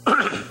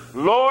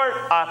 Lord,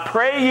 I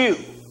pray you,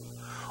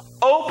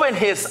 open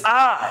his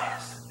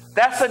eyes.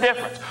 That's the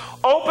difference.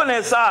 Open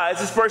his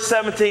eyes, it's verse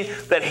 17,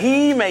 that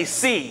he may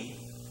see.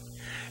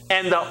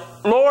 And the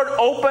Lord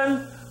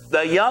opened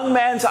the young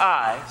man's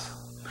eyes,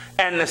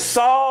 And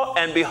saw,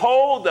 and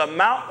behold, the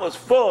mount was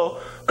full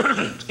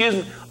excuse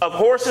me, of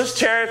horses,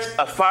 chariots,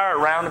 of fire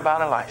round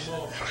about Elisha.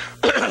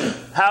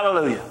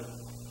 Hallelujah.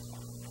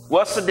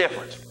 What's the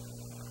difference?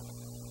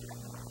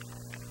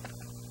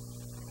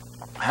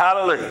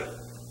 Hallelujah.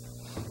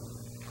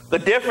 The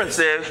difference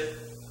is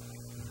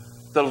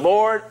the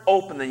Lord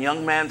opened the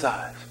young man's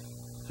eyes.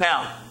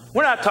 Now,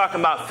 we're not talking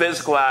about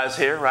physical eyes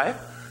here, right?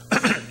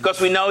 Because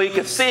we know he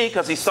could see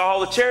because he saw all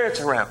the chariots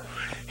around.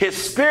 His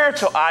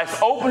spiritual eyes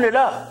opened it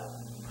up.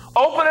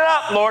 Open it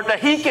up, Lord,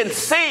 that he can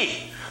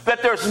see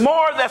that there's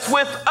more that's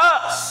with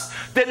us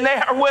than they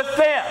are with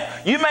them.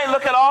 You may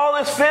look at all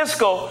this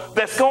physical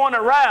that's going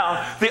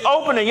around. The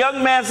open the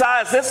young man's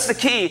eyes, this is the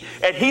key.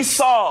 And he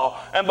saw,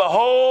 and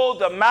behold,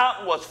 the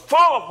mountain was full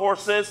of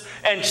horses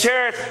and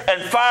chariots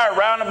and fire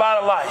round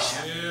about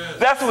Elisha. Yes.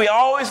 That's what we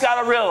always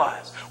got to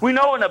realize. We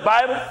know in the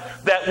Bible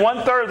that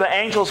 1/3 of the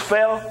angels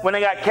fell when they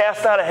got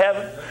cast out of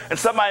heaven. And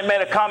somebody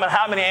made a comment,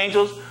 how many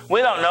angels?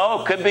 We don't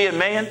know. It could be 1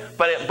 million.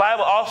 But the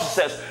Bible also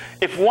says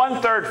if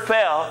 1/3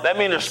 fell, that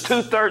means there's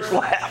 2/3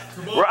 left,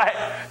 right?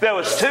 There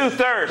was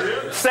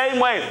 2/3. Same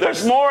way,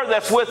 there's more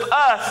that's with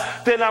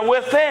us than are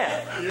with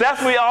them.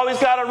 That's what we always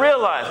got to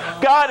realize.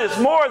 God is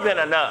more than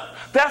enough.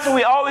 That's what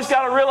we always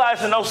got to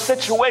realize in those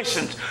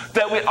situations,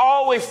 that we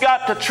always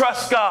got to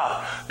trust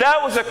God.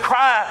 That was a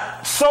cry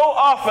so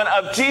often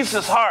of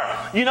Jesus' heart.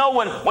 You know,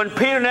 when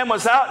Peter and them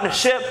was out in the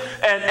ship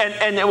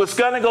and it was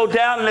going to go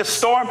down in this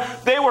storm,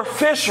 they were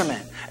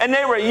fishermen and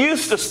they were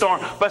used to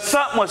storm, but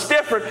something was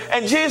different,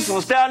 and Jesus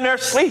was down there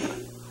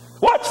sleeping.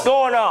 What's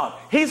going on?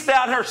 He's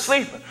down here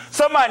sleeping.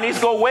 Somebody needs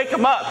to go wake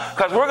him up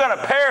because we're going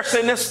to perish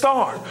in this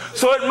storm.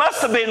 So it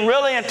must have been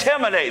really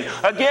intimidating.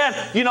 Again,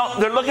 you know,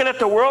 they're looking at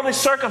the worldly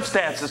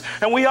circumstances,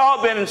 and we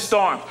all been in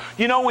storms.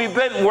 You know, we've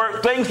been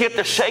where things get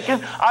to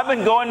shaking. I've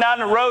been going down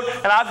the road,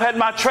 and I've had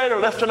my trailer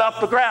lifted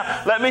off the ground.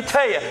 Let me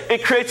tell you,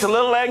 it creates a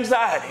little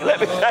anxiety. Let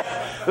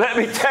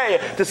me tell you,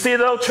 to see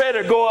the old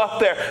trailer go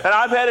up there, and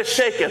I've had it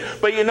shaken.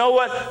 But you know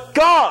what?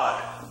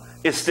 God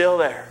is still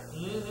there.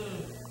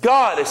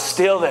 God is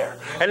still there.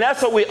 And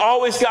that's what we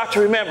always got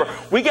to remember.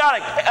 We got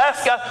to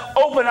ask God,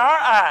 open our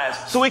eyes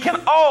so we can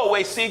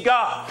always see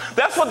God.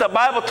 That's what the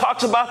Bible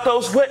talks about,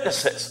 those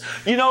witnesses.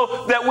 You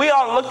know, that we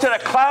all looked at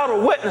a cloud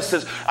of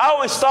witnesses. I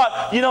always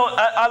thought, you know,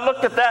 I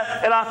looked at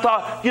that and I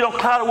thought, you know,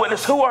 cloud of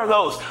witnesses, who are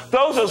those?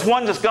 Those are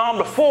ones that's gone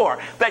before,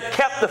 that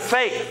kept the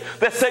faith,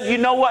 that said, you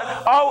know what,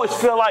 I always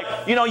feel like,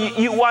 you know,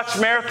 you watch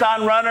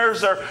marathon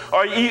runners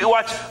or you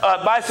watch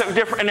bicycle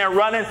different, and they're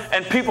running,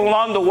 and people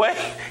along the way,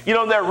 you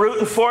know, they're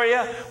rooting for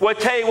you. Well, I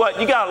tell you what,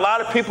 you got a lot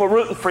of people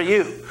rooting for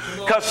you.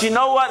 Because you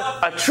know what?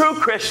 A true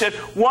Christian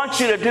wants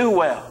you to do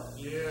well.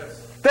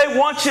 Yes. They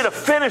want you to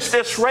finish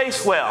this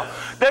race well.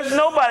 There's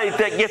nobody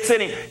that gets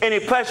any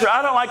pleasure.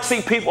 I don't like to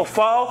see people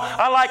fall.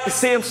 I like to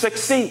see them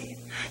succeed.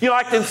 You know,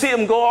 I can see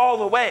them go all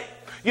the way.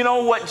 You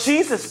know what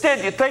Jesus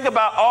did, you think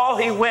about all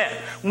he went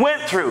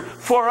through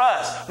for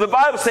us. The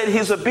Bible said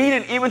he's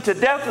obedient even to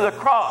death of the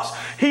cross.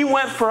 He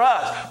went for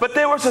us. But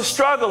there was a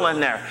struggle in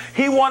there.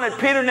 He wanted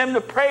Peter and them to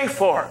pray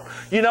for him,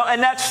 you know,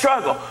 and that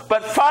struggle.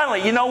 But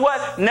finally, you know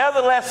what?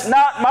 Nevertheless,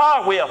 not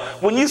my will.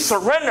 When you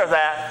surrender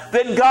that,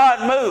 then God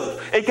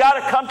moved. It got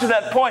to come to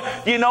that point.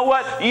 You know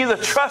what? You either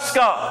trust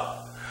God.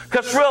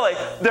 Because really,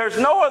 there's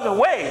no other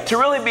way to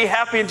really be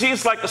happy in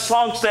Jesus, like the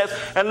song says,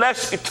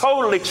 unless you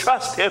totally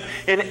trust him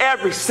in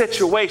every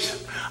situation.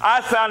 I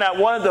found out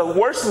one of the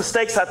worst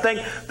mistakes I think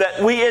that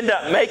we end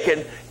up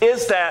making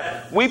is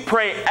that we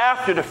pray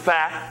after the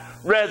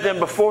fact rather than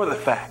before the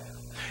fact.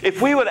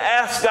 If we would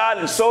ask God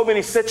in so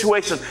many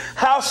situations,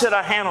 how should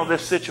I handle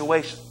this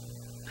situation?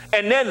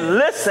 And then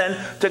listen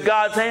to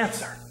God's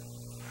answer,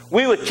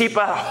 we would keep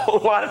out a whole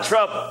lot of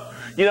trouble.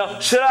 You know,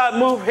 should I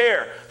move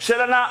here?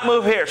 Should I not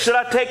move here? Should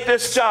I take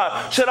this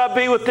job? Should I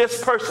be with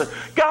this person?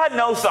 God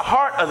knows the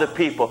heart of the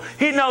people.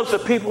 He knows the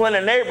people in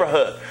the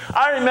neighborhood.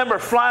 I remember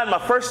flying my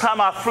first time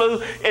I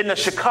flew into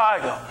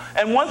Chicago.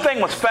 And one thing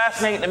was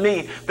fascinating to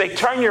me. They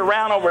turn you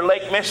around over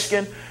Lake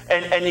Michigan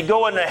and you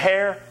go in the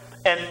hair.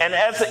 And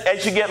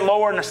as you get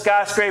lower in the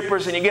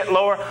skyscrapers and you get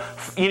lower,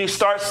 you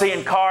start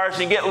seeing cars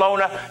and you get low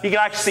enough, you can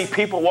actually see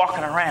people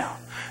walking around.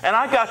 And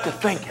I got to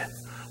thinking,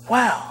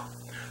 wow.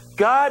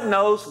 God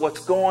knows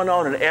what's going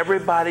on in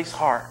everybody's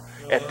heart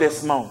at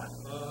this moment.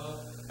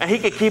 And he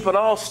can keep it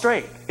all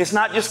straight. It's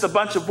not just a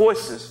bunch of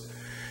voices.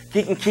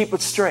 He can keep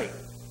it straight.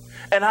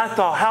 And I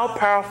thought, how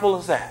powerful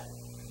is that?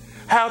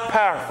 How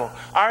powerful.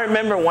 I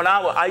remember when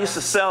I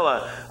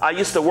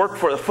used to work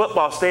for the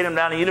football stadium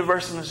down at the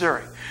University of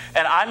Missouri.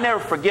 And I never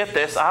forget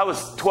this. I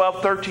was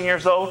 12, 13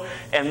 years old,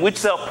 and we'd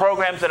sell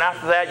programs, and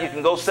after that you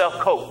can go sell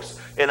Cokes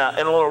in a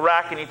little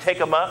rack, and you take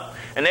them up.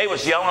 And they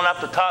was yelling up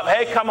the top,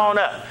 hey, come on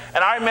up.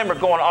 And I remember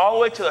going all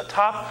the way to the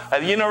top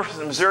of the University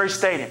of Missouri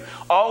Stadium,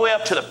 all the way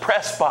up to the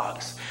press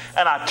box.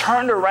 And I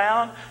turned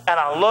around and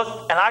I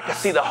looked and I could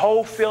see the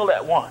whole field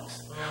at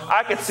once.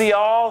 I could see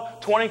all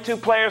 22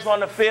 players on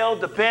the field,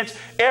 the bench,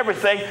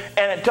 everything.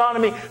 And it dawned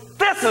on me,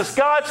 this is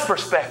God's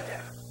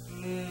perspective.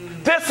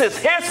 This is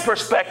his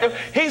perspective.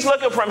 He's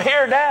looking from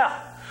here down.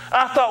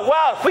 And I thought,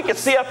 wow, if we could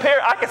see up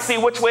here, I could see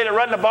which way to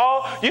run the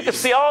ball. You could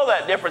see all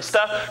that different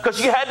stuff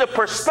because you had the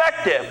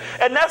perspective.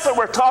 And that's what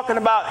we're talking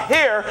about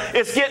here,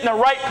 is getting the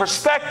right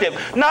perspective.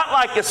 Not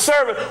like a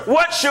servant.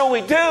 What shall we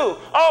do?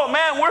 Oh,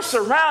 man, we're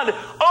surrounded.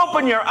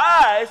 Open your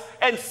eyes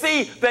and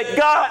see that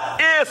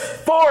God is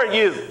for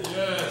you.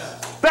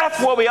 Yes.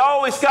 That's what we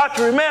always got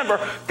to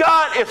remember.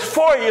 God is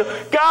for you.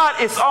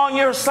 God is on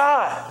your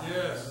side.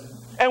 Yes.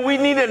 And we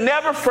need to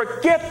never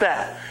forget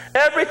that.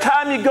 Every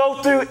time you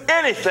go through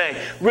anything,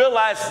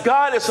 realize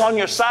God is on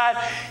your side.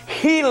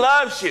 He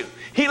loves you.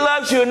 He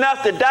loves you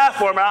enough to die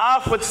for him. And I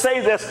often say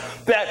this,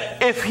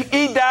 that if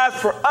he died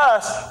for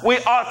us, we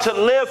ought to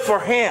live for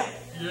him.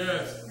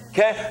 Yes.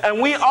 Okay?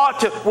 And we ought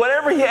to,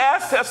 whatever he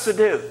asks us to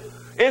do.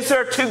 Is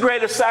there too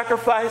great a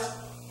sacrifice?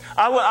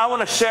 I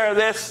want to share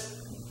this.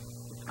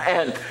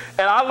 And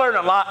I learned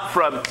a lot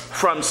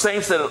from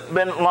saints that have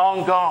been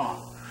long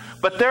gone.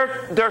 But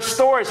their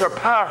stories are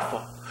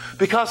powerful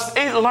because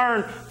they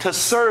learned to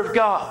serve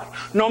God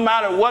no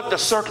matter what the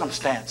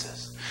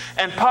circumstances.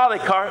 And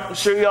Polycarp, I'm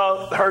sure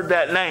y'all heard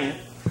that name,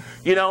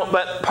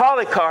 but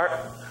Polycarp,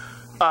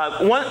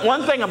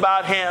 one thing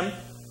about him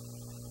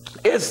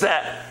is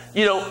that,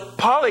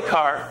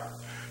 Polycarp,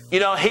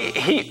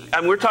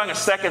 and we're talking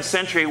 2nd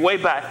century, way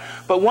back.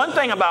 But one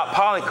thing about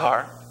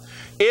Polycarp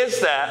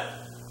is that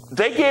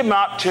they gave him an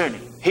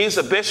opportunity. He's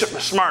a bishop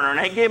of Smyrna, and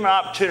they gave him an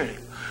opportunity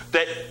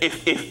that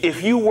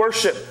if you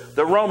worship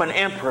the Roman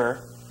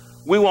emperor,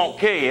 we won't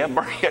kill you and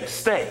burn you at the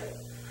stake.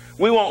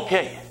 We won't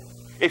kill you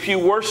if you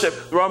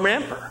worship the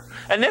Roman emperor.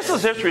 And this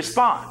is his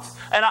response.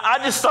 And I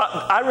just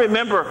thought, I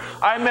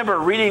remember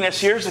reading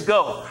this years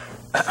ago.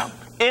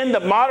 In the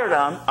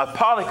martyrdom of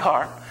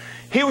Polycarp,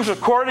 he was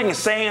recording and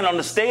saying on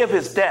the day of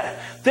his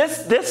death.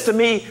 This to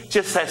me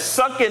just has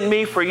sunk in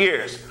me for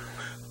years.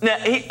 Now,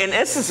 and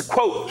this is a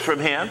quote from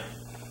him.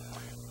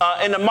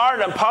 In the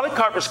martyrdom,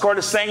 Polycarp was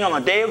recorded saying on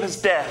the day of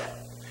his death,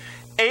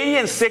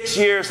 86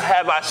 years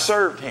have I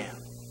served him.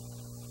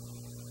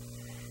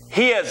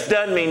 He has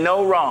done me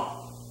no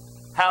wrong.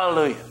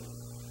 Hallelujah.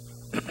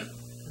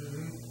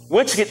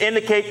 Which could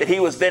indicate that he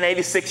was then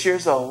 86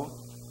 years old.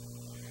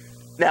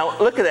 Now,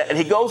 look at that. And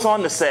he goes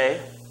on to say,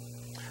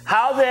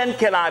 how then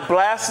can I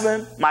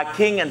blaspheme my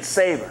King and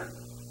Savior?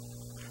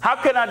 How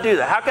can I do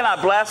that? How can I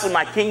blaspheme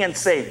my King and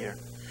Savior?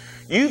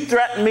 You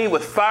threaten me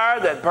with fire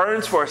that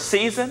burns for a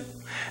season,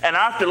 and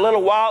after a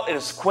little while it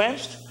is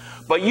quenched.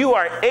 But you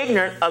are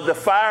ignorant of the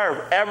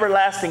fire of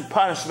everlasting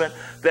punishment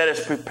that is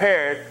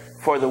prepared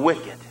for the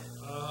wicked.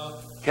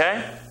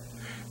 Okay?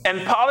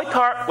 And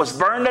Polycarp was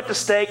burned at the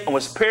stake and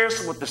was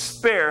pierced with the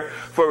spear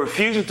for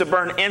refusing to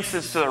burn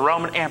incense to the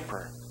Roman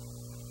emperor.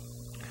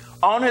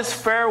 On his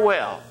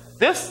farewell,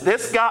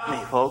 this got me,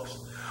 folks.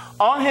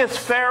 On his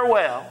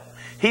farewell,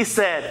 he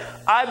said,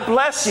 I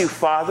bless you,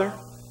 Father,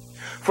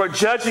 for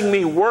judging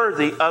me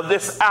worthy of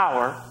this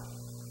hour,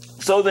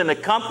 so that in the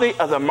company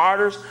of the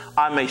martyrs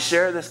I may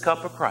share this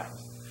cup of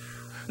Christ.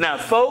 Now,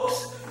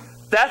 folks,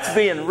 that's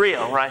being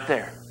real right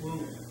there.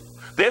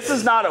 This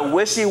is not a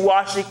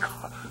wishy-washy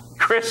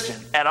Christian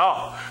at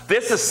all.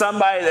 This is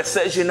somebody that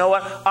says, you know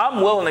what?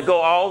 I'm willing to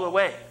go all the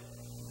way.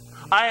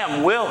 I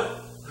am willing.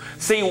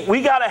 See,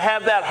 we got to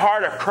have that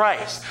heart of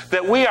Christ,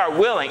 that we are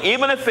willing,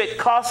 even if it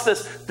costs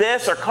us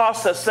this or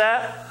costs us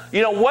that.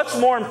 You know, what's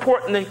more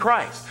important than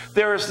Christ?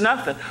 There is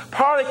nothing.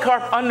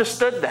 Polycarp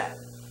understood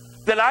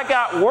that I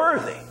got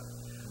worthy.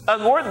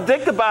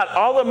 Think about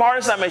all the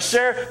martyrs I may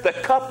share the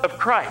cup of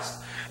Christ.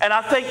 And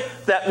I think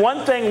that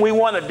one thing we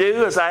want to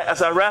do as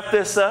I wrap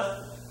this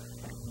up,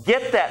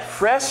 get that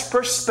fresh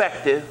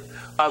perspective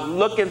of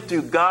looking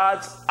through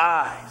God's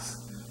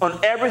eyes on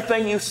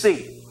everything you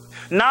see.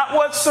 Not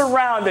what's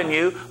surrounding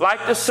you,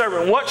 like the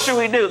servant. What should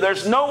we do?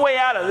 There's no way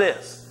out of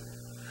this.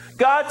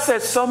 God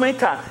says so many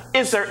times,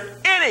 is there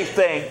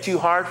anything too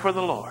hard for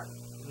the Lord?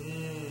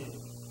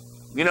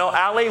 You know,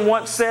 Ali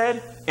once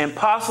said,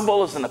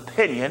 impossible is an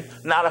opinion,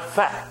 not a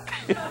fact.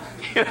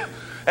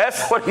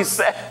 That's what he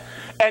said.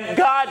 And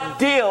God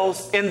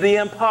deals in the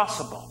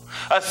impossible.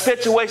 A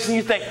situation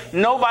you think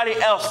nobody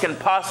else can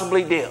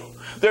possibly deal.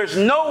 There's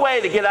no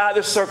way to get out of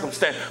this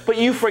circumstance. But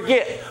you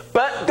forget,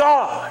 but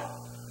God.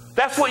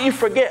 That's what you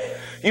forget.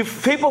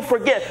 People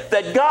forget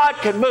that God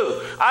can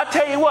move. I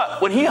tell you what,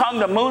 when he hung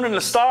the moon and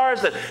the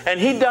stars and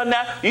he done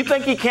that, you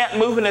think he can't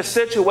move in this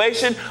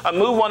situation, or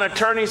move on an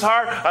attorney's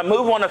heart, or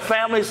move on a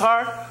family's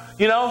heart?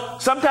 You know,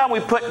 sometimes we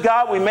put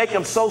God, we make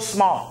him so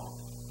small.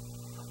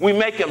 We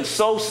make him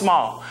so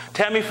small.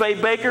 Tammy Faye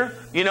Baker,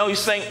 you know, you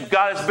think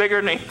God is bigger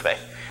than anything.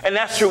 And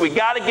that's true. We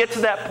got to get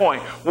to that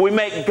point where we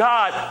make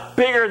God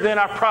bigger than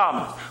our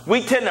problems.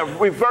 We tend to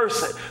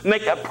reverse it.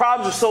 Make our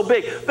problems are so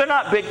big. They're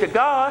not big to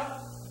God.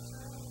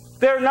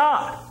 They're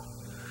not.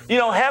 You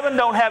know, heaven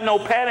don't have no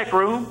panic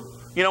room.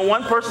 You know,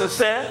 one person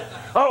said,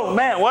 oh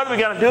man, what are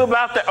we going to do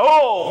about that?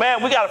 Oh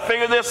man, we got to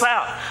figure this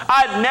out.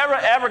 I never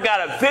ever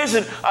got a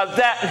vision of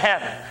that in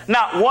heaven.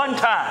 Not one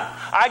time.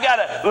 I got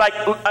to, like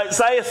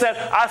Isaiah said,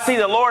 I see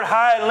the Lord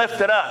high and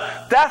lifted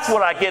up. That's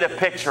what I get a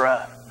picture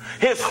of.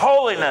 His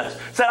holiness.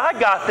 Said, I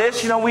got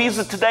this. You know, we used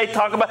to today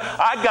talk about,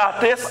 I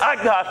got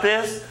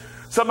this.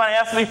 Somebody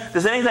asked me,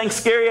 is anything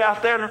scary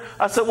out there?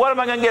 I said, what am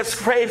I going to get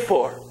afraid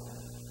for?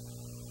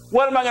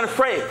 What am I going to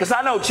afraid? Because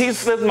I know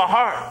Jesus lives in my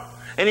heart.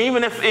 And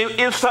even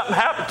if something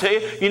happened to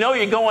you, you know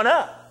you're going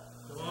up.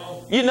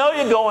 You know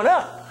you're going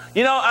up.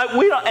 You know,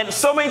 we don't, and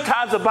so many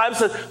times the Bible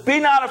says, be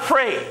not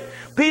afraid.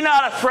 Be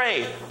not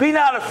afraid. Be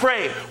not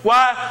afraid.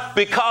 Why?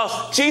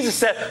 Because Jesus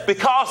said,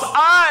 because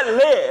I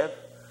live,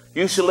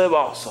 you shall live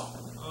also.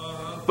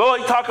 Boy,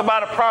 you talk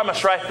about a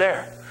promise right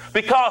there.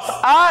 Because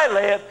I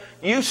live,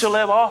 you shall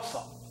live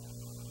also.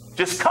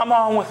 Just come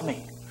on with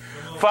me.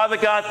 Father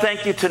God,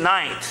 thank you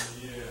tonight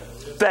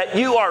that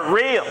you are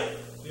real.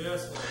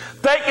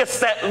 Thank us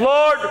that,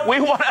 Lord,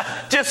 we want to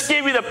just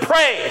give you the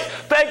praise.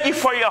 Thank you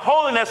for your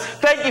holiness.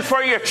 Thank you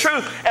for your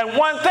truth. And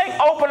one thing,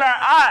 open our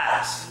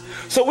eyes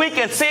so we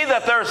can see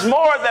that there's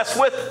more that's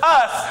with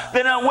us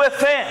than with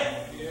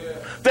them.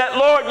 That,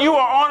 Lord, you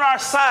are on our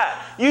side.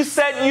 You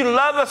said you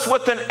love us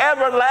with an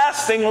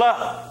everlasting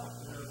love.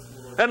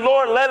 And,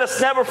 Lord, let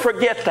us never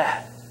forget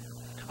that.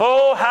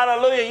 Oh,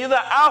 hallelujah. You're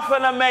the Alpha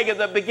and Omega,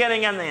 the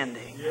beginning and the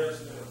ending.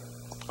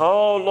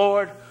 Oh,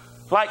 Lord,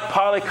 like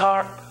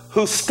Polycarp,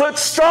 who stood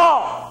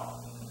strong.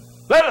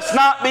 Let us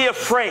not be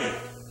afraid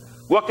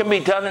what can be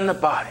done in the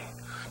body,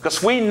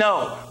 because we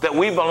know that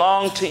we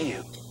belong to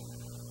you.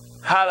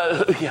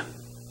 Hallelujah.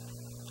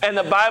 And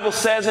the Bible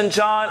says in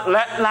John,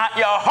 let not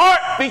your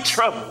heart be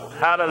troubled.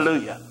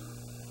 Hallelujah.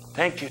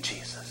 Thank you,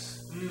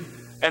 Jesus.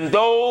 And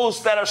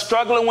those that are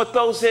struggling with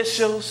those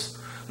issues,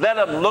 let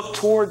them look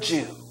towards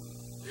you.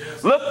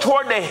 Look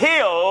toward the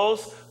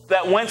hills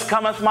that whence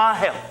cometh my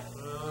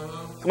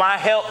help. My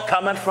help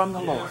cometh from the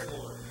Lord.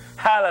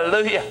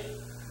 Hallelujah.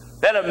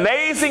 That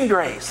amazing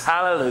grace.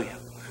 Hallelujah.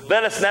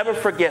 Let us never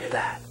forget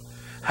that.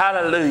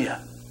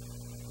 Hallelujah.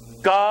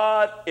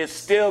 God is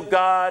still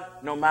God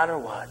no matter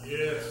what.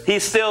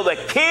 He's still the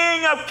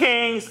King of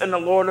kings and the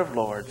Lord of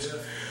lords.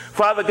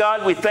 Father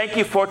God, we thank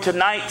you for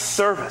tonight's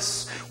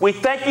service. We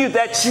thank you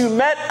that you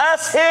met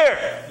us here.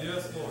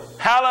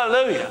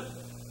 Hallelujah.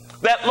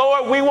 That,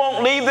 Lord, we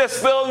won't leave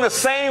this building the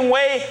same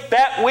way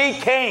that we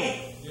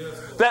came.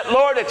 That,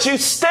 Lord, that you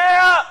stir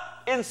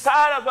up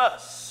inside of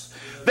us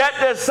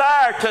that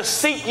desire to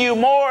seek you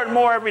more and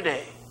more every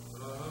day.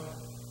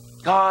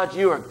 God,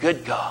 you are a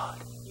good God.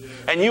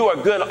 And you are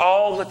good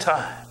all the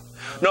time.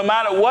 No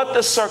matter what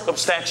the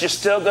circumstance, you're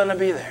still going to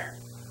be there.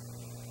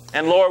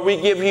 And Lord,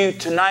 we give you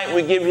tonight,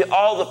 we give you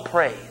all the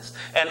praise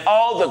and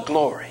all the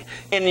glory.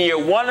 In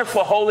your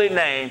wonderful holy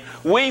name,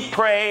 we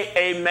pray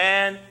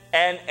amen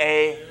and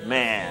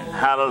amen.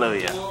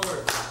 Hallelujah.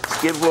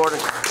 Give Lord a...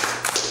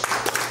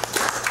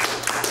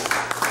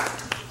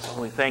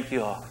 So we thank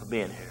you all for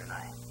being here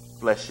tonight.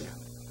 Bless you.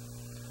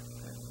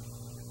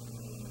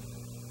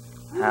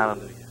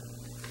 Hallelujah.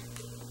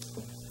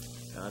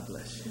 God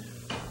bless you.